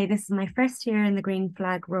says, "Hi, this is my first year in the green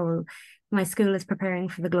flag role. My school is preparing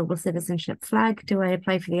for the global citizenship flag. Do I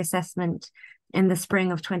apply for the assessment in the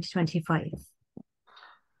spring of 2025?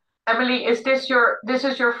 Emily, is this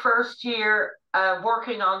your first year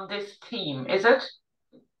working on this theme, is it?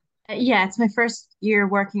 Yeah, it's my first year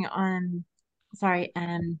working on, sorry,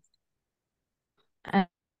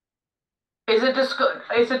 Is it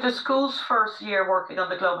the school's first year working on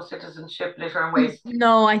the global citizenship, litter and waste?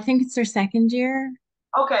 No, I think it's their second year.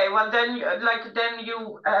 Okay, well then you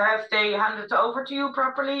have they handed it over to you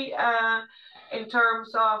properly in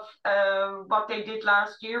terms of what they did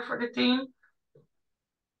last year for the team?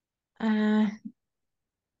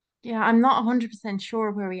 Yeah, I'm not 100%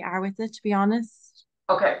 sure where we are with it, to be honest.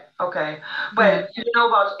 Okay. Well, you know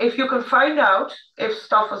what? If you can find out if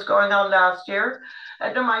stuff was going on last year,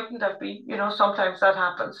 there mightn't have been. Sometimes that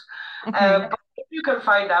happens. Okay. But if you can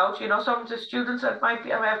find out, some of the students that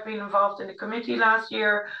have been involved in the committee last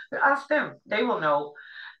year, ask them. They will know.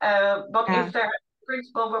 But if their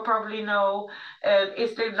principal will probably know,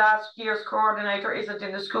 is the last year's coordinator isn't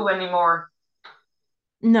in the school anymore?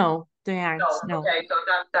 No, they aren't. No. Okay, so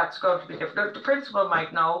that's going to be different. The principal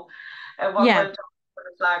might know what went on for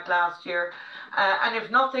the flag last year. And if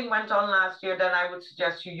nothing went on last year, then I would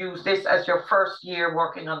suggest you use this as your first year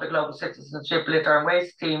working on the Global Citizenship Litter and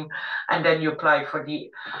Waste team, and then you apply for the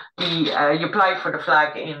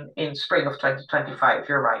flag in spring of 2025.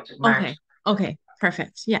 You're right, in March. Okay,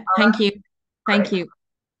 perfect. Yeah, thank you. Thank you.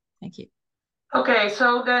 Okay,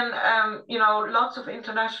 so then, lots of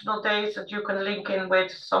international days that you can link in with,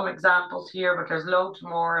 some examples here, but there's loads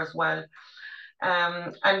more as well.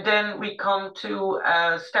 And then we come to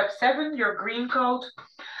step 7, your green code.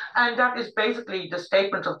 And that is basically the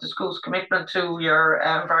statement of the school's commitment to your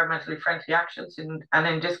environmentally friendly actions, and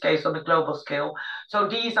in this case on a global scale. So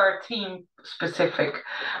these are team specific.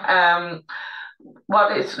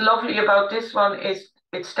 What is lovely about this one is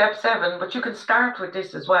it's step 7, but you can start with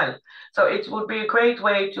this as well. So it would be a great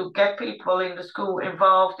way to get people in the school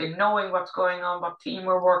involved in knowing what's going on, what team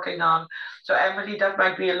we're working on. So Emily, that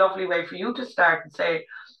might be a lovely way for you to start and say,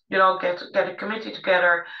 get a committee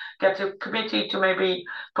together, get a committee to maybe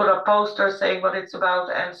put up posters saying what it's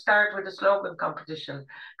about, and start with a slogan competition,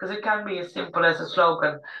 because it can be as simple as a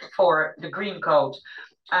slogan for the green code.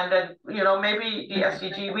 And then, maybe the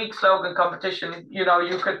SDG week slogan competition, you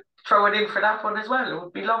could throw it in for that one as well. It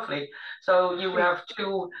would be lovely. So you have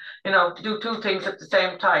to do 2 things at the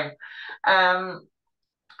same time.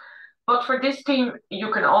 But for this team,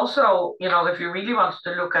 you can also, if you really wanted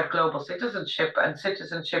to look at global citizenship and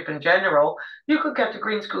citizenship in general, you could get the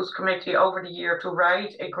Green Schools Committee over the year to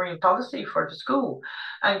write a green policy for the school,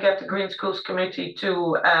 and get the Green Schools Committee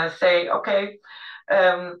to say, okay,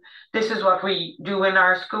 this is what we do in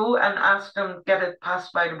our school, and ask them, get it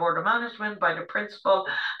passed by the Board of Management, by the principal,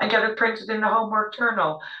 and get it printed in the homework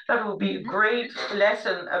journal. That would be a great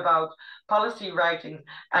lesson about policy writing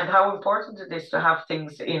and how important it is to have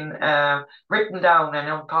things in written down and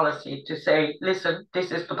on policy, to say, listen,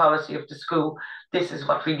 this is the policy of the school, this is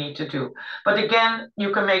what we need to do. But again,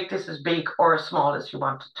 you can make this as big or as small as you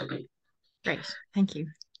want it to be. Great, thank you.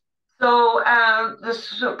 So the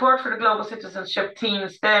support for the global citizenship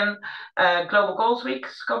teams, then Global Goals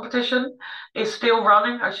Week's competition is still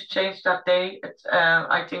running. I should change that day.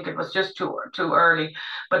 I think it was just too early,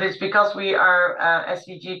 but it's because we are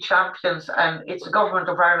SDG champions, and it's the Government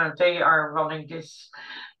of Ireland. They are running this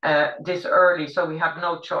early, so we have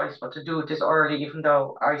no choice but to do it this early, even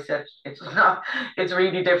though I said it's not. It's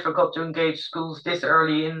really difficult to engage schools this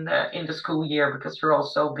early in the school year because you're all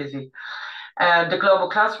so busy. The Global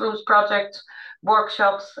Classrooms Project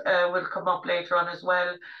workshops will come up later on as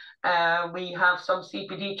well. We have some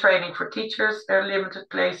CPD training for teachers. There are limited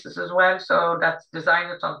places as well, so that's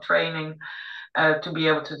designed on training to be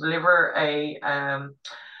able to deliver a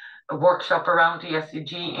workshop around the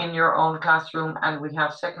SDG in your own classroom, and we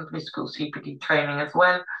have secondary school CPD training as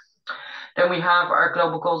well. Then we have our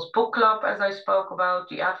Global Goals Book Club, as I spoke about,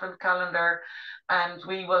 the Advent calendar, and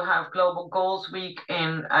we will have Global Goals Week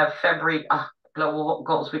in February. Global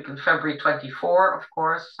Goals Week in February 24, of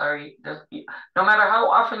course. Sorry, no matter how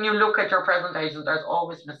often you look at your presentation, there's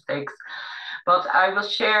always mistakes. But I will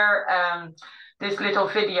share this little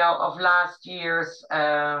video of last year's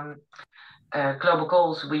Global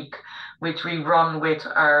Goals Week, which we run with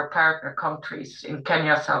our partner countries in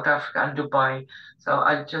Kenya, South Africa, and Dubai. So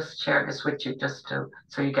I'll just share this with you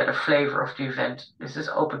so you get a flavor of the event. This is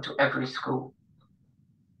open to every school.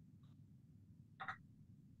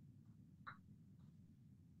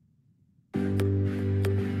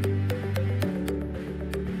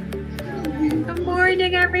 Good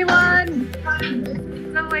morning, everyone.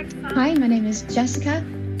 Hi, my name is Jessica.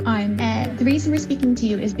 The reason we're speaking to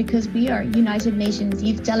you is because we are United Nations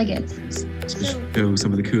Youth Delegates. To show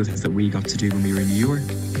some of the cool things that we got to do when we were in New York.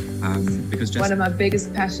 Because one of my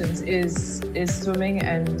biggest passions is swimming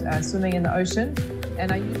and swimming in the ocean,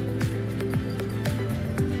 and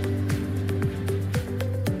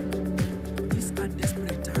These are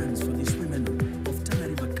desperate times for these women of Tana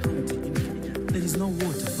River County in Kenya. There is no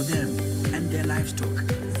water for them and their livestock.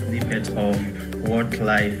 Snippet of what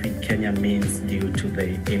life in Kenya means due to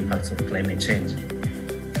the impacts of climate change.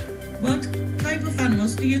 What type of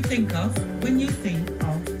animals do you think of when you think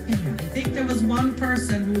of Kenya? I think there was one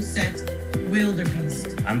person who said wildebeest.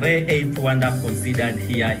 And the eighth one I've considered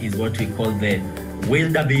here is what we call the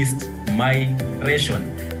wildebeest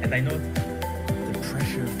migration. And I know the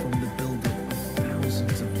pressure from the buildup of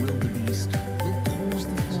thousands of wildebeest will cause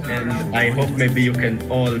the and I hope maybe you can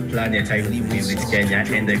all plan a time to visit Kenya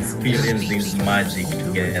and experience this magic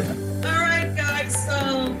together. All right, guys,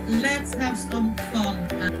 so let's have some fun.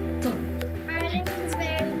 Ireland is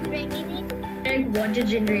where we bring in water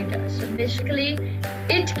generator. So basically,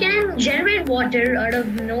 it can generate water out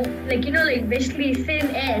of basically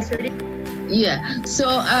thin air. So yeah, so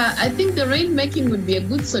I think the rain making would be a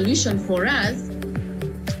good solution for us.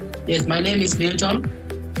 Yes, my name is Milton.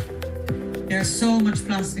 There's so much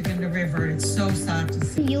plastic in the river. It's so sad to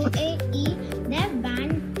see. UAE, they've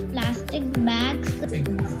banned plastic bags.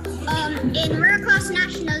 In Muracross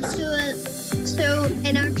National School, so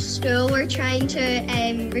in our school, we're trying to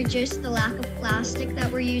reduce the lack of plastic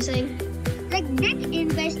that we're using. Like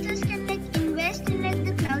investors can invest in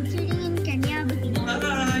the cloud seeding in Kenya.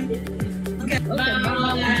 Bye. Okay. Bye.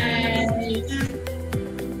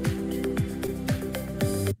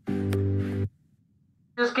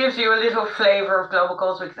 Just gives you a little flavor of Global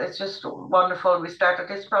Goals Week. It's just wonderful. We started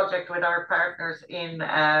this project with our partners in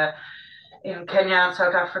Kenya,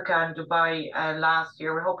 South Africa, and Dubai last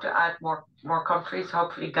year. We hope to add more countries.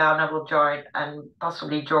 Hopefully Ghana will join, and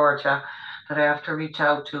possibly Georgia, that I have to reach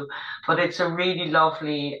out to. But it's a really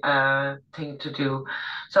lovely thing to do.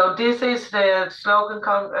 So this is the slogan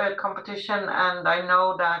competition, and I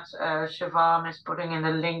know that Siobhan is putting in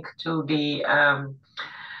a link to the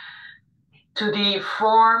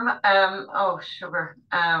form.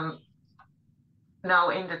 Now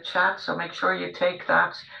in the chat, so make sure you take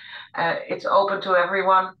that. It's open to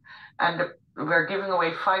everyone, and we're giving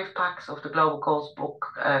away 5 packs of the Global Goals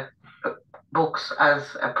books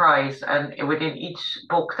as a prize, and within each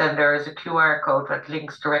book then there is a QR code that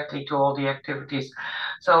links directly to all the activities.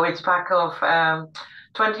 So it's a pack of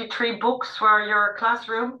 23 books for your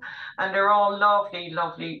classroom, and they're all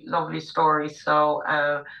lovely stories. So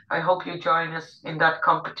I hope you join us in that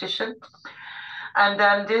competition. And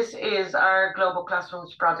then this is our Global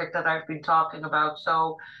Classrooms project that I've been talking about.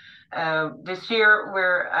 So this year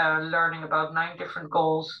we're learning about 9 different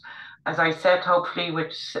goals. As I said, hopefully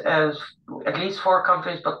with at least 4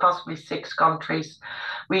 countries, but possibly 6 countries.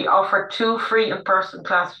 We offer 2 free in-person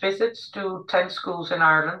class visits to 10 schools in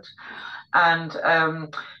Ireland. And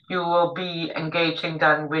you will be engaging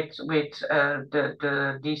then with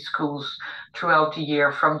these schools throughout the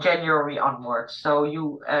year from January onwards. So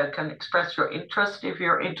you can express your interest if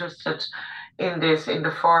you're interested in this in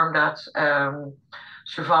the form that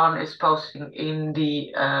Siobhan is posting in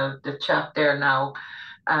the chat there now.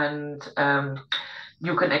 And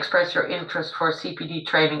you can express your interest for CPD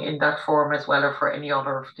training in that form as well, or for any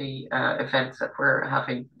other of the events that we're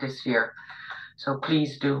having this year. So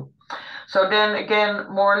please do. So then again,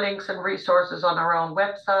 more links and resources on our own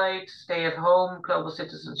website, Stay at Home, Global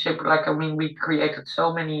Citizenship. We created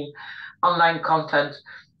so many online content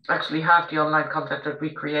actually half the online content that we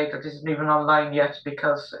created isn't even online yet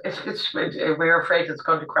because we're afraid it's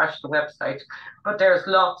going to crash the website. But there's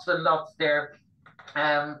lots and lots there.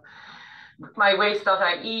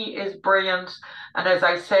 mywaste.ie is brilliant, and as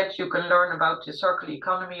I said, you can learn about the circular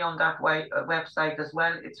economy on that website as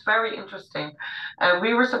well. It's very interesting.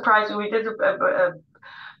 We were surprised. We did a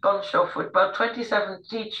bunch of with about 27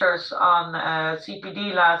 teachers on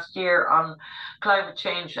CPD last year on climate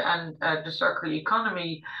change and the circular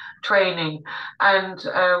economy training, and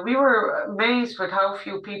we were amazed with how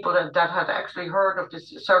few people that had actually heard of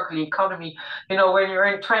this circular economy. You know, when you're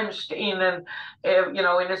entrenched in an you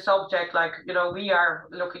know, in a subject like, you know, we are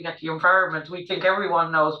looking at the environment, we think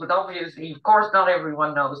everyone knows, but obviously, of course, not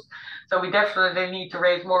everyone knows. So we definitely need to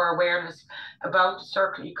raise more awareness about the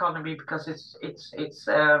circular economy because it's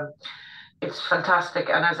fantastic,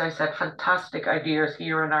 and as I said, fantastic ideas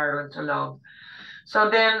here in Ireland alone. So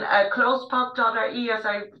then closepop.ie, as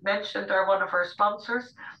I mentioned, are one of our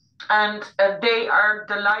sponsors, and they are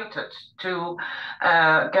delighted to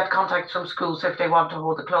get contacts from schools if they want to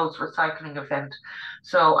hold a clothes recycling event.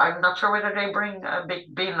 So I'm not sure whether they bring a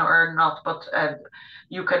big bin or not, but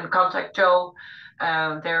you can contact Joe.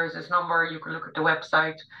 There's his number, you can look at the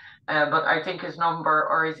website. But I think his number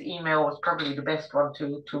or his email was probably the best one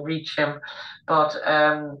to reach him. But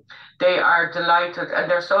they are delighted, and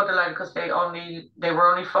they're so delighted because they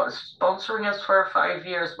were only sponsoring us for 5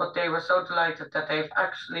 years, but they were so delighted that they've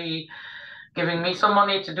actually giving me some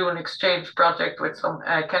money to do an exchange project with some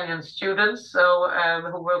Kenyan students, so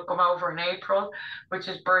who will come over in April, which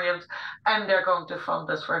is brilliant, and they're going to fund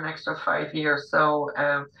us for an extra 5 years. So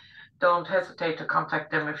don't hesitate to contact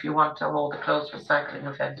them if you want to hold a clothes recycling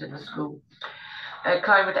event in the school.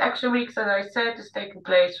 Climate Action Weeks, as I said, is taking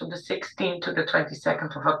place from the 16th to the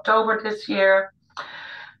 22nd of October this year.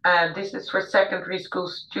 This is for secondary school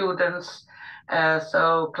students.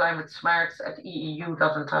 So Climate Smarts at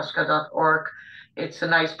eeu.antashka.org. It's a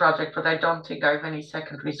nice project, but I don't think I have any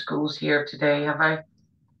secondary schools here today, have I?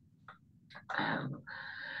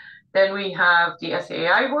 Then we have the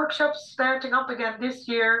SAI workshops starting up again this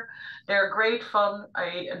year. They're great fun.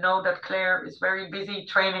 I know that Claire is very busy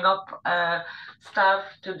training up staff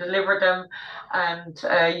to deliver them, and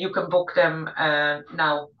you can book them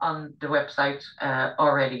now on the website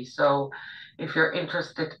already. So if you're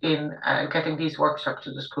interested in getting these workshops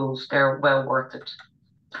to the schools, they're well worth it.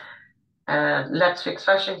 Let's Fix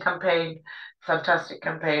Fashion campaign, fantastic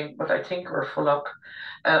campaign, but I think we're full up.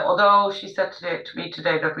 Although she said to me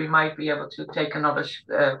today that we might be able to take another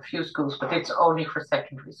few schools, but it's only for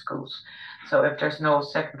secondary schools. So if there's no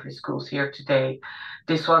secondary schools here today,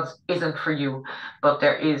 this one isn't for you, but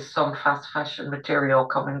there is some fast fashion material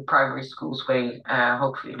coming primary schools' way,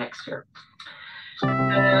 hopefully next year.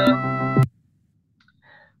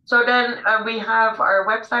 So then we have our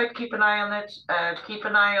website, keep an eye on it, keep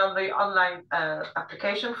an eye on the online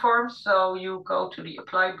application forms. So you go to the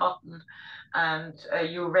apply button and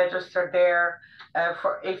you register there.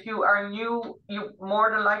 For if you are new, you more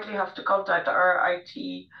than likely have to contact our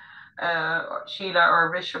IT, Sheila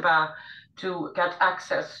or Rishaba, to get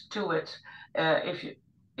access to it.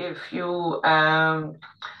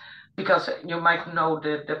 Because you might know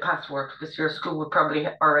the password, because your school will probably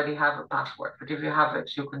already have a password, but if you have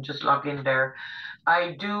it, you can just log in there.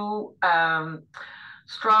 I do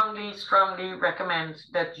strongly recommend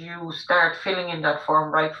that you start filling in that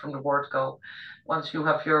form right from the word go. Once you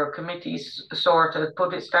have your committees sorted,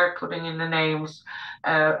 start putting in the names.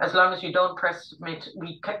 As long as you don't press submit,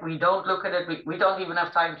 we don't look at it. We don't even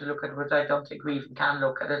have time to look at it, but I don't think we even can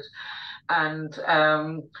look at it. And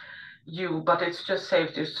but it's just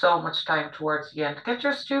saved you so much time towards the end. Get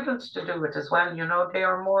your students to do it as well. You know, they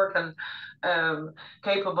are more than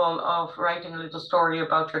capable of writing a little story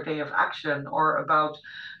about your day of action, or about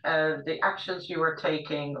the actions you are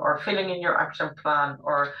taking, or filling in your action plan,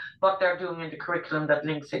 or what they're doing in the curriculum that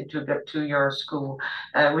links into to your school.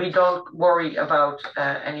 We don't worry about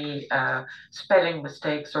any spelling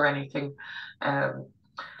mistakes or anything,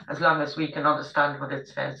 as long as we can understand what it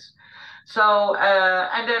says. So,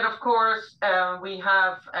 and then of course, we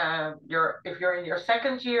have if you're in your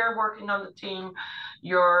second year working on the team,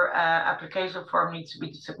 your application form needs to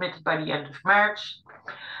be submitted by the end of March.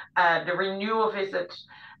 The renewal visit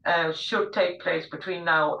should take place between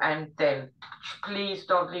now and then. Please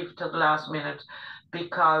don't leave it till the last minute,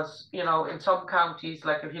 because, you know, in some counties,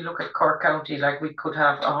 like if you look at Cork County, like we could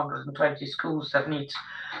have 120 schools that need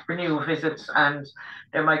renewal visits, and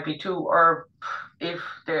there might be 2, or if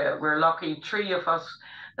we're lucky, 3 of us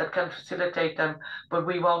that can facilitate them, but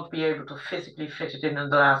we won't be able to physically fit it in the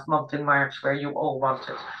last month in March where you all want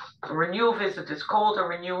it. A renewal visit is called a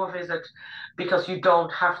renewal visit because you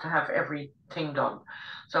don't have to have everything done.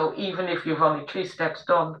 So even if you've only 3 steps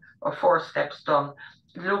done or 4 steps done,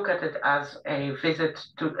 look at it as a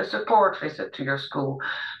support visit to your school,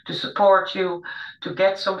 to support you, to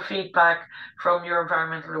get some feedback from your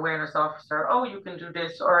environmental awareness officer. Oh, you can do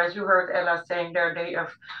this. Or as you heard Ella saying there, they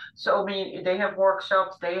have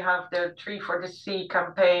workshops, they have the Tree for the Sea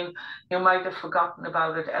campaign. You might have forgotten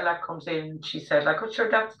about it. Ella comes in, she said, like, oh,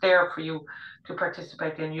 sure, that's there for you to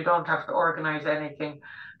participate in. You don't have to organize anything.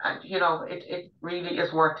 And, you know, it really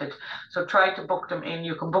is worth it. So try to book them in.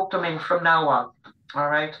 You can book them in from now on. All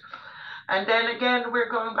right. And then again, we're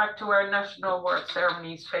going back to our national award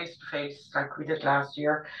ceremonies face-to-face like we did last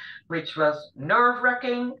year, which was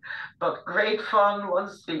nerve-wracking, but great fun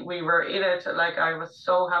once we were in it. Like, I was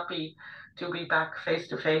so happy to be back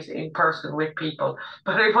face-to-face in person with people.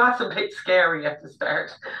 But it was a bit scary at the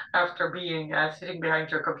start after being sitting behind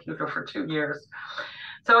your computer for 2 years.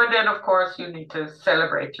 So, and then, of course, you need to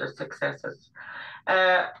celebrate your successes.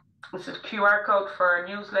 This is a QR code for our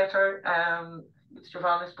newsletter.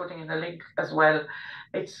 Siobhan is putting in a link as well.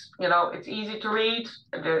 It's, you know, it's easy to read.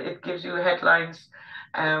 It gives you headlines,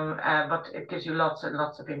 but it gives you lots and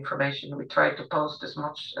lots of information. We try to post as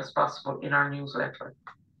much as possible in our newsletter.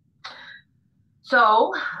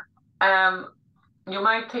 So you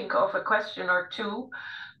might think of a question or two,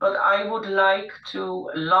 but I would like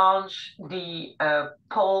to launch the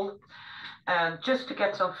poll just to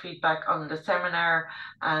get some feedback on the seminar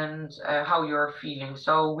and how you're feeling.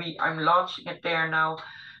 So I'm launching it there now.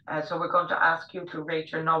 So we're going to ask you to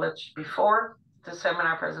rate your knowledge before the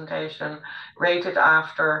seminar presentation, rate it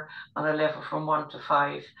after on a level from 1 to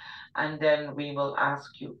 5, and then we will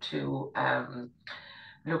ask you to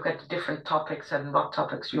look at the different topics and what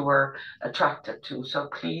topics you were attracted to. So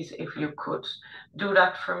please, if you could do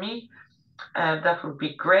that for me, that would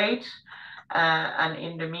be great. And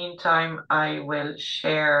in the meantime, I will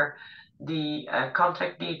share the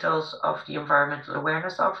contact details of the Environmental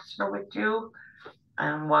Awareness Officer with you.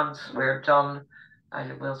 And once we're done,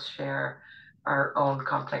 I will share our own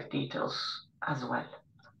contact details as well.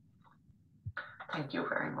 Thank you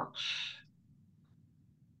very much.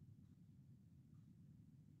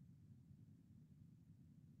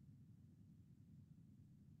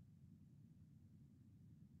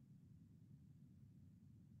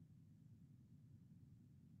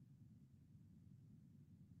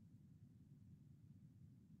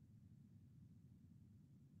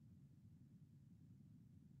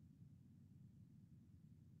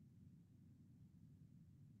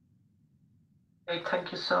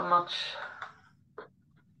 Thank you so much.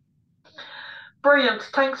 Brilliant.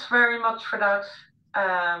 Thanks very much for that.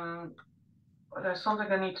 There's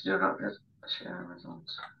something I need to do about this. Share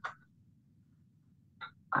results.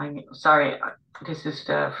 I'm sorry, this is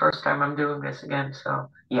the first time I'm doing this again, so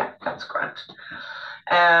yeah, that's great.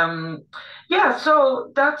 Yeah,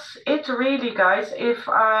 so that's it really, guys. If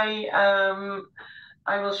I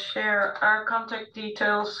will share our contact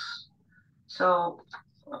details. So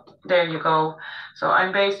there you go. So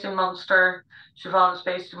I'm based in Munster. Siobhan is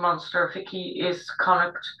based in Munster. Vicky is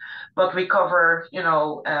Connacht, but we cover, you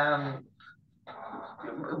know,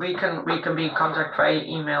 we can be in contact via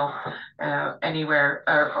email anywhere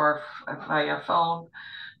or via phone.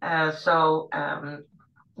 Yeah,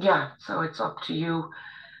 so it's up to you.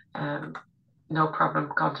 No problem.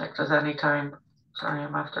 Contact us anytime. Sorry,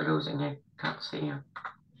 I'm after losing you. Can't see you.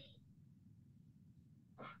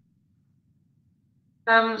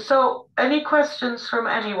 So any questions from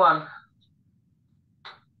anyone?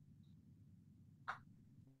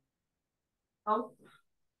 Oh,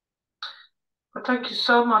 well, thank you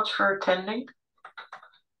so much for attending.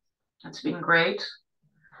 It's been great.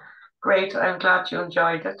 Great. I'm glad you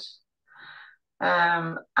enjoyed it.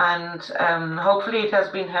 And hopefully it has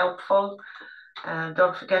been helpful.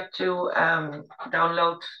 Don't forget to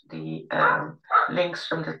download the links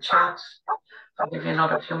from the chat. I'll give you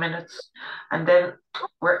another few minutes. And then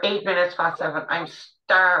we're 8 minutes past 7. I'm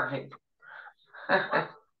starving. I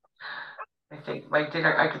think my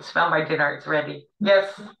dinner, I can smell my dinner. It's ready.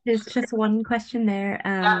 Yes. There's just one question there.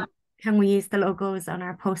 Yeah. Can we use the logos on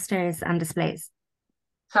our posters and displays?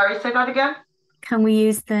 Sorry, say that again. Can we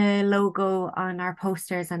use the logo on our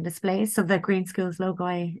posters and displays? So the Green Schools logo,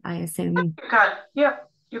 I assume. You can. Yeah,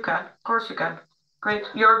 you can. Of course you can. Great.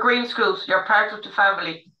 You're Green Schools. You're part of the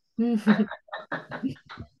family.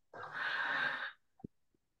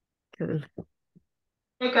 Cool.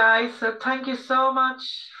 Hey guys, so thank you so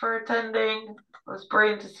much for attending. It was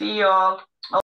brilliant to see you all.